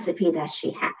the recipe that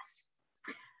she has.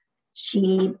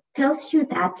 She tells you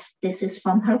that this is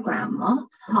from her grandma.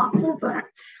 However,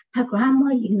 her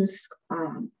grandma used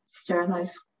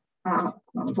sterilized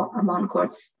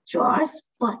one-quart jars,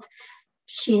 but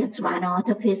she has run out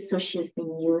of it, so she's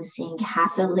been using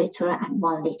 ½ liter and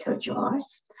 1 liter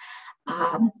jars.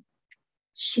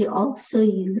 She also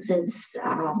uses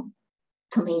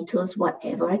tomatoes,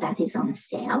 whatever that is on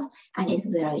sale, and it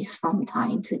varies from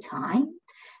time to time.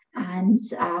 And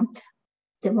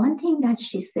the one thing that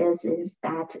she says is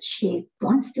that she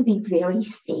wants to be very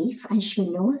safe, and she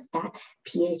knows that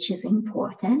pH is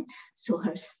important. So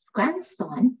her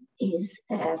grandson is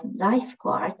a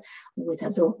lifeguard with a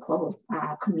local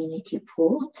community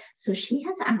pool. So she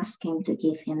has asked him to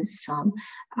give him some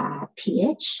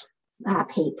pH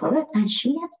paper, and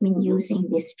she has been using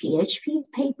this pH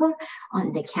paper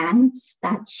on the cans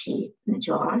that she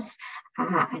jars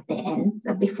at the end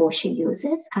before she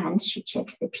uses, and she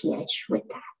checks the pH with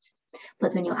that.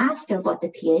 But when you ask her what the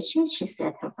pH is, she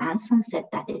said her grandson said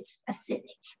that it's acidic.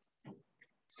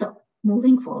 So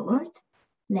moving forward,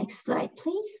 next slide,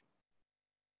 please.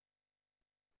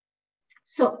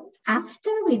 So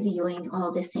after reviewing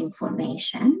all this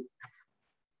information,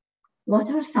 what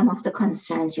are some of the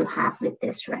concerns you have with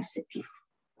this recipe?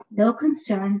 No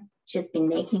concern. She's been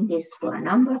making this for a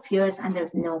number of years and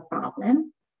there's no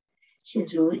problem.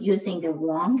 She's using the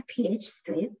wrong pH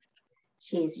strip.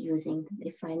 She's using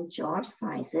different jar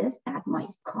sizes that might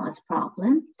cause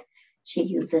problem. She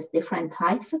uses different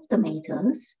types of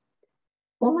tomatoes,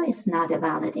 or it's not a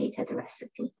validated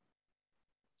recipe.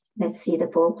 Let's see the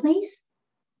poll, please.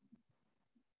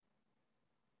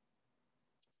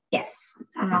 Yes,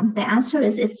 the answer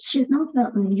is she's not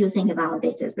using a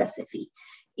validated recipe,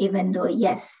 even though,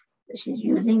 yes, she's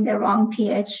using the wrong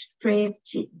pH strip,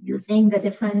 she's using the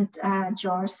different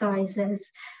jar sizes,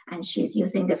 and she's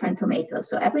using different tomatoes.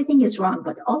 So everything is wrong,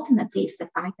 but ultimately it's the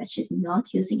fact that she's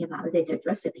not using a validated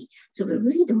recipe. So we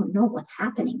really don't know what's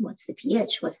happening, what's the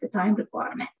pH, what's the time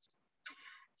requirement.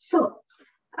 So,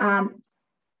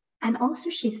 and also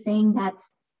she's saying that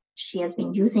she has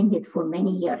been using it for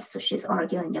many years, so she's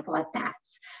arguing about that.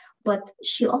 But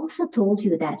she also told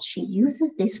you that she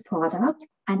uses this product,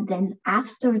 and then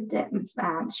after the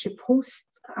she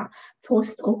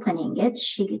post opening it,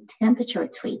 she temperature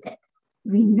treated.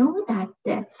 We know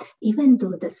that even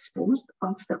though the spores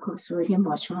of the Clostridium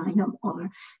botulinum are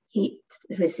heat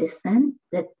resistant,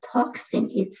 the toxin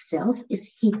itself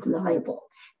is heat liable,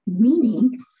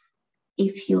 meaning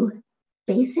if you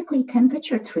basically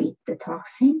temperature treat the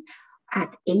toxin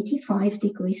at 85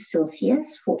 degrees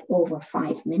Celsius for over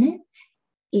 5 minutes,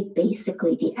 it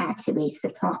basically deactivates the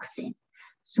toxin.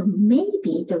 So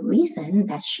maybe the reason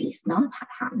that she's not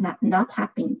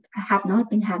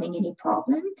been having any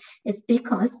problem is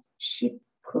because she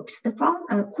cooks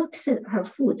her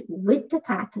food with the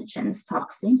pathogens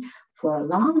toxin for a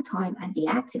long time and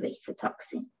deactivates the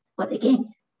toxin. But again,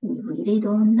 we really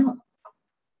don't know.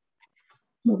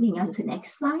 Moving on to the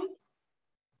next slide.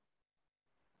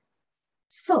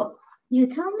 So you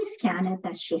tell Ms. Cannon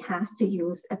that she has to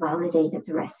use a validated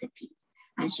recipe,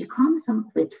 and she comes up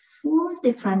with 4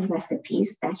 different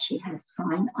recipes that she has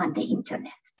found on the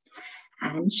internet.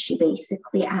 And she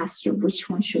basically asks you which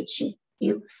one should she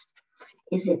use.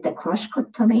 Is it the crushed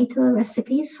tomato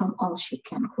recipes from All She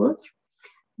Can Cook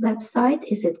website?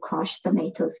 Is it crushed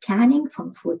tomatoes canning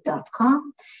from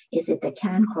food.com? Is it the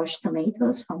canned crushed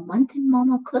tomatoes from Mountain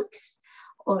Mama Cooks?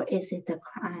 Or is it the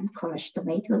canned crushed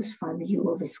tomatoes from U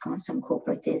of Wisconsin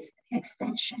Cooperative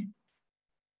Extension?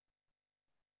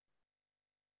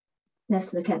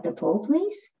 Let's look at the poll,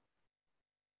 please.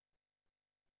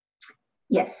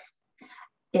 Yes,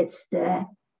 it's the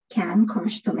canned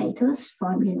crushed tomatoes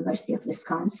from University of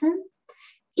Wisconsin.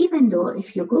 Even though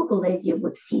if you Google it, you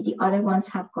would see the other ones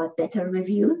have got better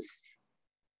reviews,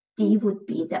 D would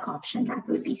be the option that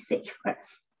would be safer.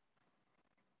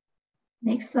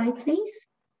 Next slide, please.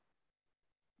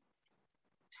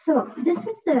 So this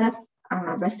is the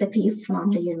recipe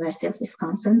from the University of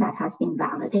Wisconsin that has been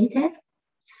validated.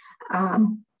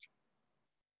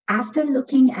 After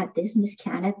looking at this, Ms.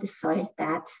 Cannon decided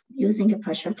that using a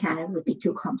pressure canner would be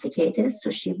too complicated, so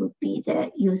she would be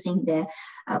using the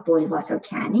boiled water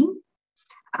canning.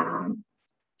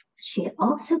 She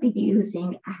also be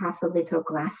using a ½ liter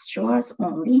glass jars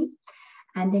only,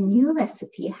 and the new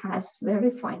recipe has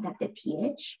verified that the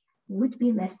pH would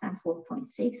be less than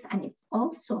 4.6, and it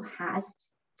also has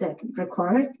the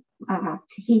required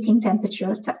heating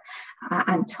temperature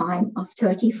and time of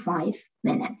 35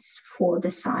 minutes for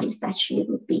the size that she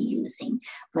would be using,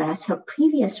 whereas her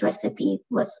previous recipe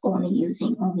was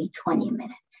using only 20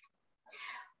 minutes.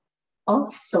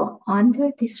 Also, under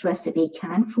this recipe,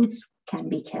 canned foods can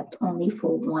be kept only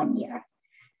for 1 year,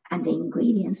 and the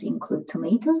ingredients include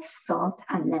tomatoes, salt,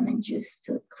 and lemon juice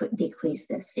to decrease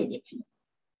the acidity.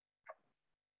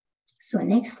 So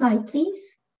next slide,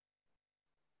 please.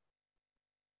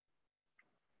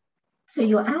 So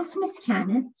you asked Ms.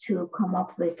 Cannon to come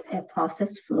up with a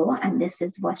process flow, and this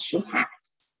is what she has.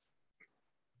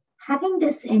 Having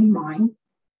this in mind,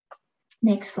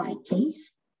 next slide,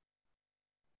 please.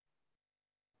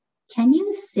 Can you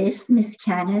assist Ms.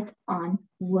 Kenneth on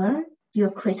where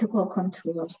your critical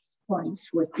control points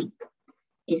would be?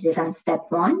 Is it on step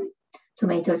 1,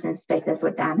 tomatoes inspected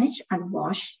for damage and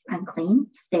washed and cleaned?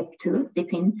 Step 2,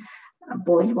 dip in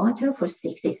boiled water for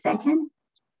 60 seconds,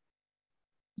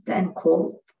 then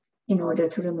cold in order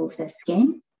to remove the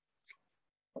skin?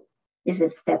 Is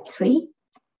it step 3,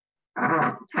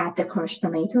 add the crushed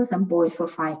tomatoes and boil for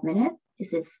 5 minutes?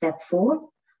 Is it step 4,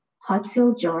 hot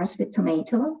fill jars with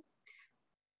tomato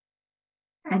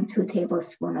and 2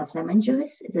 tablespoons of lemon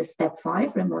juice? Is it step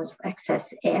 5, remove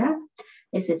excess air?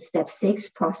 Is it step 6,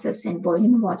 process in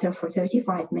boiling water for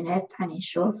 35 minutes and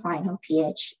ensure final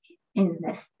pH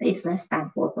is less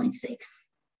than 4.6?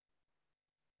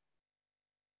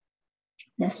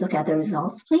 Let's look at the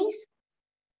results, please.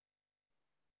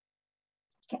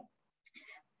 Okay.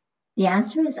 The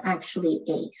answer is actually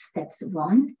A, steps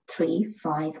 1, 3,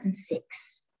 5, and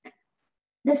 6.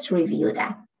 Let's review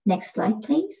that. Next slide,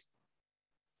 please.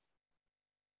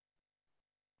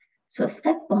 So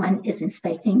step 1 is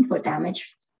inspecting for damaged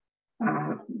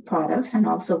products and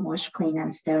also wash, clean,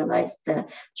 and sterilize the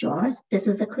jars. This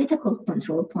is a critical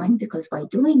control point because by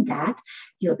doing that,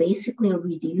 you're basically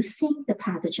reducing the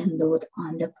pathogen load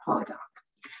on the product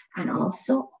and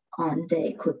also on the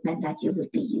equipment that you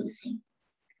would be using.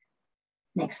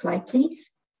 Next slide, please.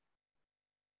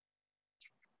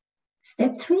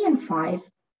 Step 3 and 5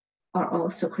 are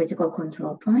also critical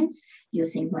control points,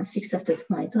 using 1/6 of the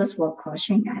tomatoes while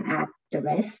crushing and add the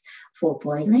rest for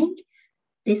boiling.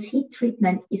 This heat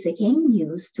treatment is again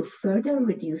used to further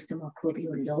reduce the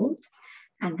microbial load,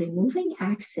 and removing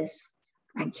excess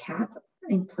and cap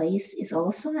in place is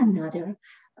also another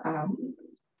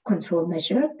control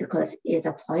measure because it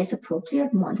applies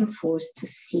appropriate amount of force to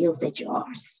seal the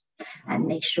jars and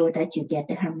make sure that you get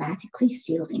the hermetically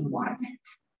sealed environment.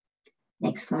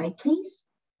 Next slide, please.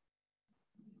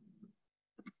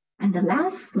 And the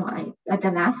last slide,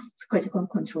 the last critical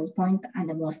control point and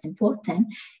the most important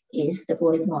is the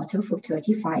boiling water for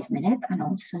 35 minutes and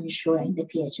also ensuring the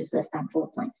pH is less than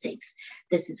 4.6.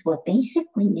 This is what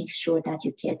basically makes sure that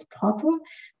you get proper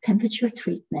temperature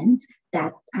treatment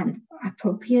that and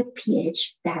appropriate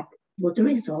pH that would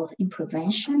result in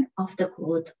prevention of the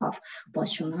growth of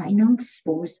botulinum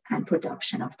spores and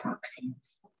production of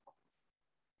toxins.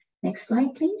 Next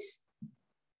slide, please.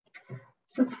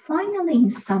 So finally, in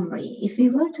summary, if we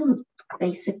were to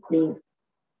basically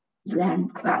learn,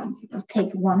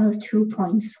 take 1 or 2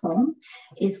 points home,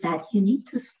 is that you need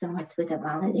to start with a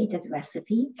validated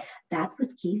recipe that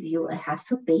would give you a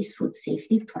HACCP-based food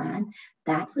safety plan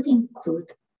that would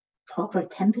include proper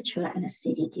temperature and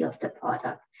acidity of the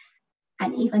product.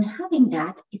 And even having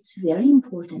that, it's very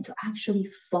important to actually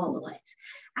follow it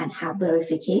and have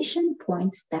verification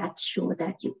points that show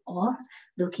that you are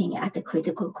looking at the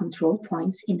critical control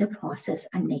points in the process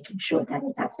and making sure that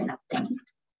it has been obtained.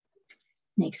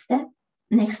 Next step,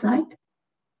 next slide.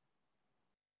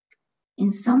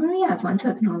 In summary, I want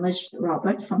to acknowledge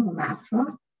Robert from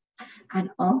OMAFRA. And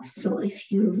also,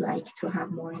 if you like to have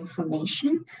more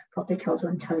information, Public Health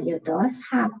Ontario does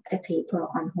have a paper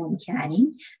on home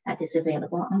canning that is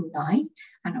available online.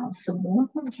 And also more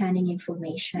home canning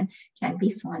information can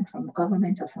be found from the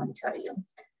Government of Ontario.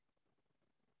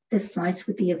 The slides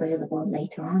would be available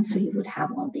later on, so you would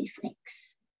have all these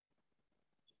links.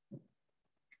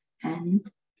 And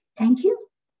thank you.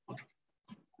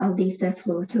 I'll leave the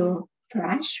floor to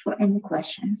Prash for any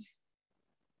questions.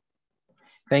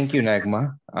 Thank you,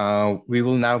 Nagma. We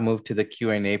will now move to the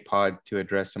Q&A pod to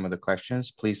address some of the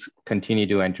questions. Please continue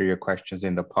to enter your questions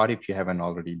in the pod if you haven't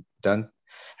already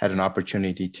had an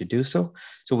opportunity to do so.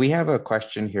 So we have a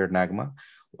question here, Nagma.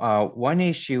 One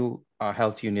issue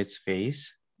health units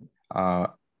face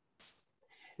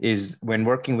is when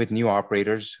working with new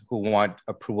operators who want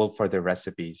approval for their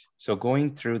recipes. So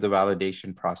going through the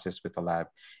validation process with the lab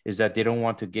is that they don't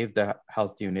want to give the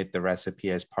health unit the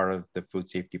recipe as part of the food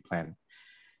safety plan.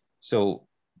 So,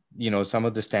 you know, some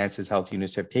of the stances health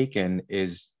units have taken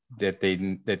is that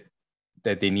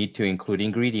they need to include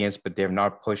ingredients, but they're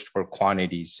not pushed for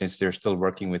quantities since they're still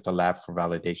working with the lab for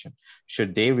validation.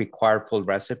 Should they require full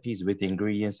recipes with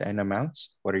ingredients and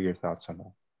amounts? What are your thoughts on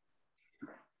that?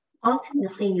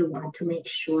 Ultimately, you want to make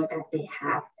sure that they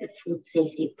have a food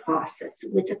safety process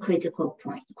with the critical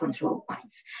control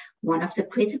points. One of the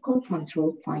critical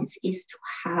control points is to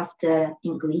have the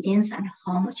ingredients and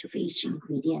how much of each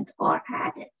ingredient are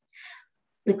added.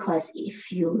 Because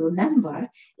if you remember,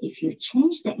 if you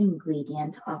change the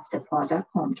ingredient of the product,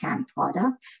 home canned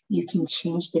product, you can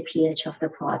change the pH of the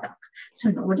product. So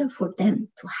in order for them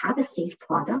to have a safe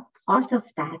product, part of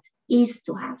that is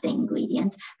to have the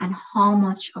ingredient and how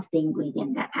much of the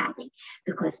ingredient they're adding.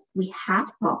 Because we had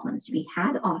problems, we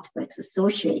had outbreaks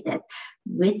associated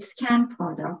with canned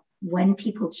product when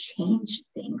people changed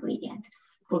the ingredient.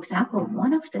 For example,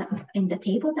 in the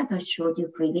table that I showed you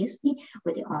previously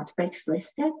with the outbreaks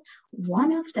listed,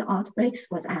 one of the outbreaks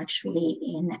was actually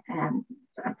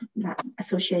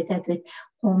associated with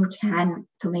home canned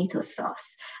tomato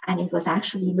sauce. And it was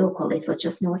actually local. It was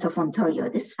just north of Ontario.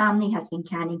 This family has been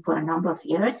canning for a number of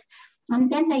years. And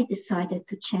then they decided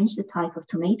to change the type of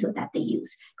tomato that they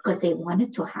use because they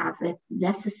wanted to have it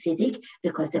less acidic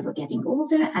because they were getting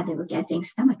older and they were getting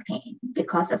stomach pain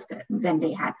because of when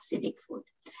they had acidic food.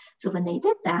 So when they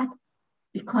did that,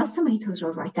 because tomatoes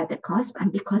were right at the cusp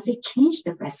and because they changed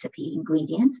the recipe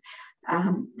ingredients,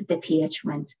 the pH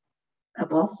went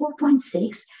above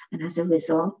 4.6. And as a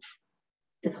result,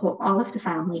 all of the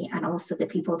family and also the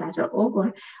people that were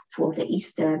over for the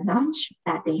Easter lunch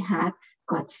that they had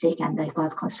got sick and they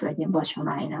got Clostridium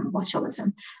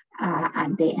botulism,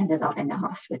 and they ended up in the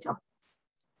hospital.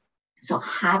 So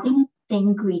having the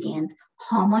ingredient,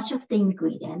 how much of the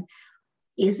ingredient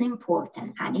is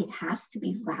important, and it has to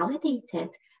be validated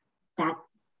that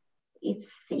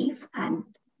it's safe, and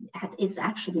that is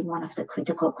actually one of the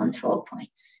critical control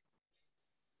points.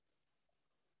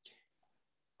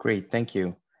 Great, thank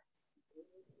you.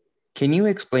 Can you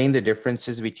explain the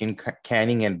differences between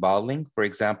canning and bottling? For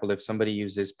example, if somebody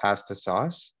uses pasta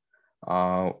sauce,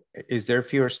 is there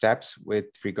fewer steps with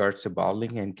regards to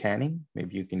bottling and canning?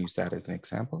 Maybe you can use that as an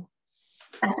example.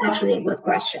 That's actually a good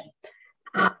question.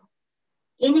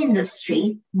 In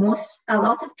industry, a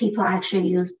lot of people actually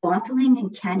use bottling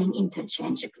and canning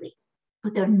interchangeably,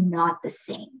 but they're not the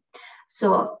same.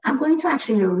 So I'm going to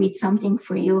actually read something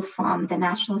for you from the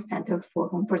National Center for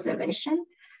Home Preservation,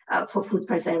 for Food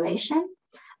Preservation.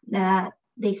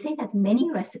 They say that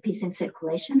many recipes in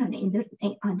circulation on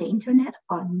the internet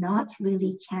are not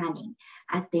really canning,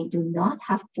 as they do not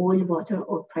have boil water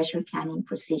or pressure canning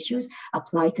procedures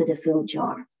applied to the filled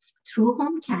jar. True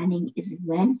home canning is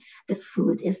when the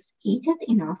food is heated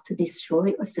enough to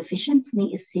destroy or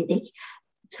sufficiently acidic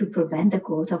to prevent the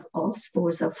growth of all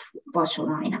spores of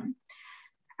botulinum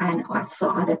and also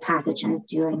other pathogens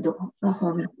during the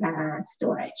home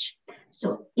storage.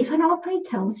 So if an operator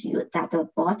tells you that they're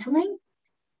bottling,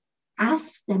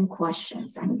 ask them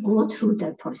questions and go through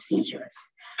their procedures.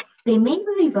 They may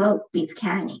very well be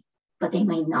canning, but they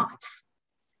may not.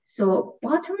 So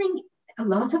bottling, a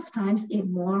lot of times, is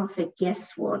more of a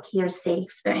guesswork, hearsay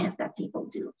experience that people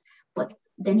do, but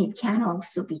then it can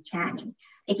also be canning.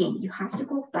 Again, you have to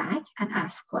go back and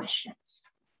ask questions.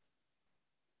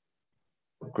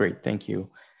 Great, thank you.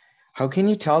 How can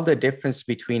you tell the difference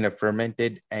between a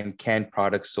fermented and canned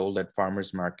product sold at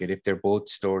farmers market if they're both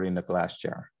stored in a glass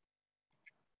jar?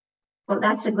 Well,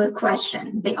 that's a good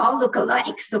question. They all look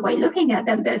alike. So by looking at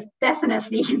them, there's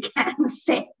definitely, you can't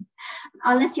say,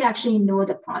 unless you actually know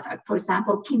the product. For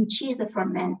example, kimchi is a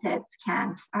fermented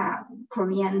canned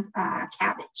Korean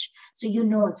cabbage. So you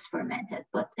know it's fermented.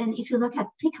 But then if you look at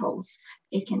pickles,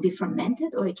 it can be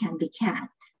fermented or it can be canned.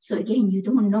 So again, you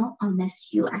don't know unless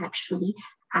you actually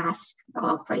ask the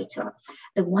operator.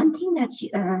 The one thing that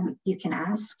you can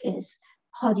ask is,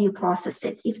 how do you process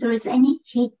it? If there is any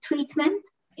heat treatment,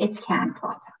 it's canned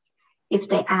product. If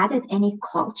they added any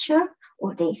culture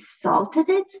or they salted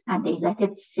it and they let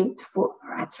it sit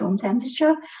at room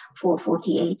temperature for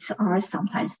 48 hours,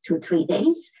 sometimes 2-3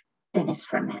 days, then it's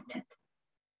fermented.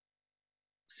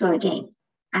 So again,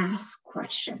 ask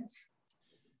questions.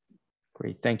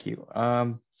 Great, thank you.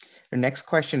 The next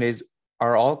question is,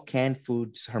 are all canned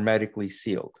foods hermetically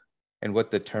sealed? And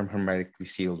what the term hermetically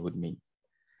sealed would mean?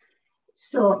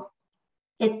 So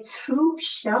a true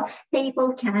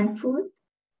shelf-stable canned food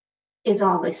is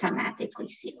always hermetically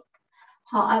sealed.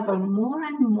 However, more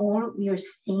and more we are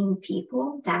seeing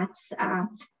people that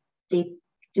they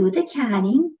do the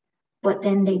canning, but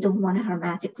then they don't want to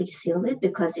hermetically seal it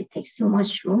because it takes too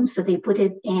much room. So they put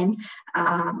it in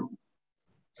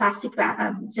plastic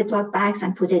Ziploc bags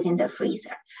and put it in the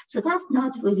freezer. So that's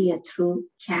not really a true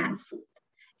canned food,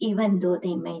 even though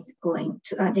they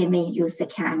may use the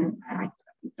canned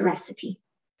recipe.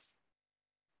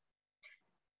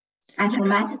 And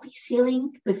hermetically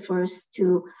sealing refers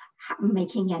to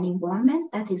making an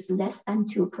environment that is less than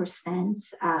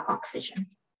 2% oxygen.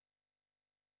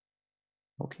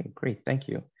 Okay, great, thank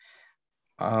you.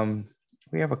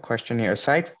 We have a question here.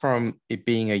 Aside from it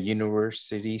being a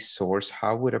university source,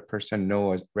 how would a person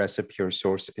know a recipe or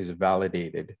source is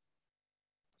validated?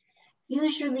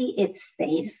 Usually it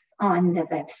stays on the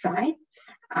website.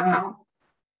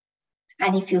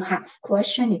 And if you have a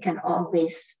question, you can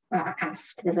always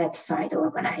ask the website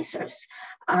organizers.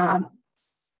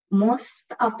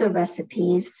 Most of the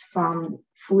recipes from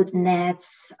FoodNet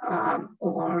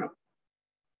or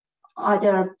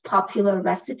other popular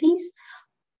recipes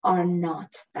are not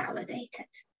validated.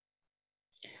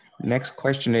 Next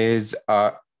question is,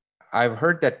 I've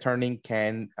heard that turning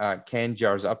can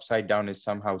jars upside down is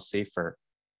somehow safer.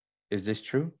 Is this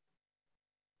true?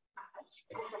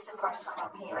 This is the first time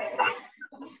I'm hearing it.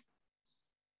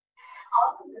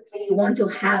 Ultimately, you want to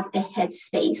have a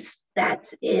headspace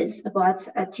that is about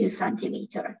 2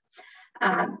 centimeters,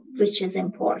 which is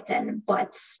important,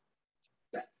 but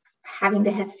having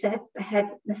the head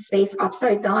space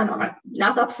upside down or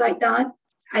not upside down,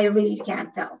 I really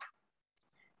can't tell.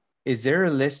 Is there a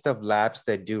list of labs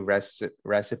that do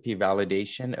recipe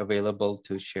validation available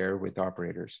to share with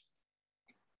operators?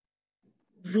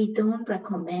 We don't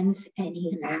recommend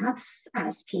any labs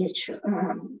as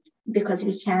because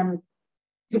we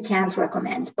can't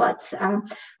recommend, but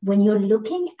when you're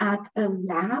looking at a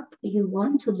lab, you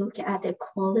want to look at a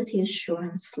quality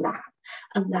assurance lab,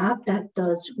 a lab that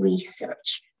does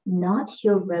research, not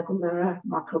your regular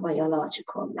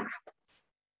microbiological lab.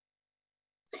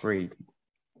 Great.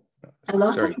 A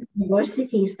lot of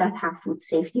universities that have food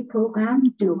safety programs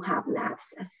do have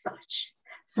labs as such.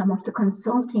 Some of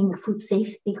the food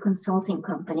safety consulting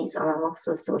companies are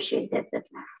also associated with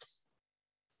labs.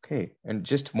 Okay, and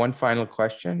just one final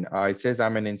question. It says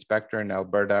I'm an inspector in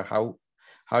Alberta.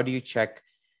 How do you check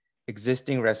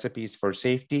existing recipes for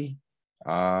safety?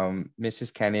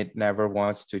 Mrs. Kennett never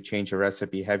wants to change a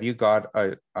recipe. Have you got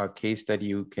a case that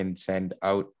you can send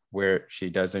out where she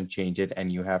doesn't change it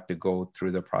and you have to go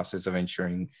through the process of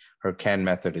ensuring her can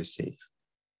method is safe?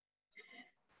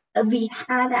 We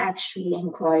had actually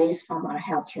inquiries from our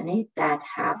health unit that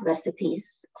have recipes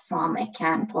from a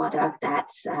canned product that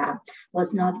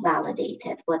was not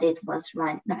validated, but it was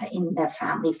run in their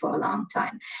family for a long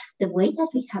time. The way that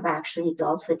we have actually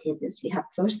dealt with it is we have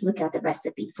first look at the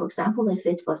recipe. For example, if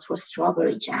it was for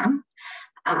strawberry jam,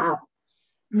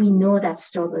 we know that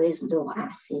strawberry is low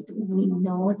acid. We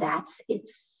know that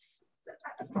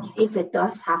if it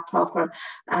does have proper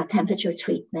temperature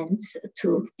treatments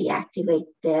to deactivate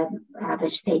the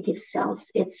vegetative cells,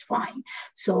 it's fine.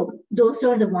 So those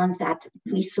are the ones that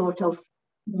we sort of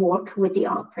work with the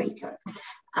operator.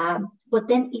 But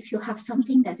then if you have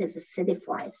something that is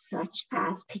acidified, such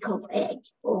as pickled egg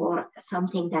or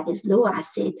something that is low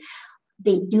acid,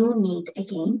 they do need,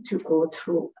 again, to go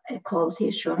through a quality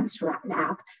assurance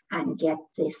lab and get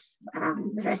this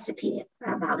recipe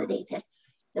validated.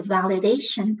 The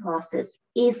validation process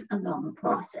is a long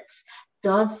process.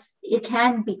 It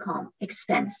can become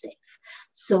expensive.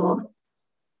 So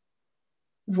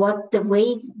the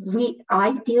way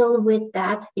I deal with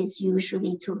that is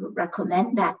usually to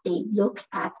recommend that they look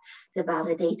at the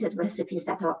validated recipes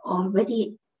that are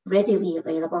already readily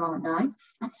available online.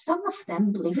 And some of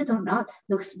them, believe it or not,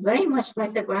 looks very much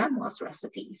like the grandma's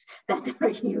recipes that they're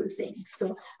using.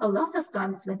 So a lot of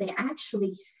times when they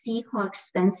actually see how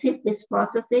expensive this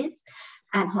process is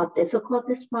and how difficult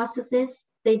this process is,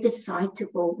 they decide to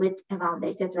go with a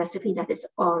validated recipe that is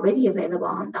already available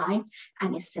online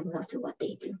and is similar to what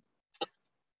they do.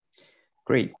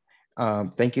 Great.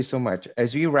 Thank you so much.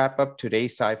 As we wrap up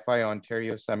today's CIPHI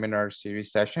Ontario Seminar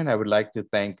Series session, I would like to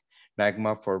thank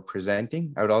Nagma for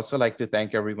presenting. I would also like to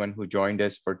thank everyone who joined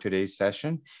us for today's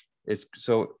session. It's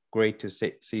so great to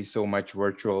see so much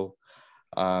virtual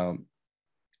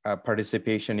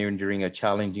participation even during a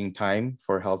challenging time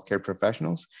for healthcare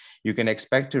professionals. You can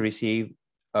expect to receive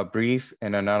a brief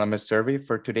and anonymous survey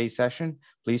for today's session.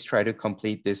 Please try to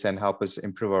complete this and help us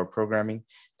improve our programming.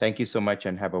 Thank you so much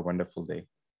and have a wonderful day.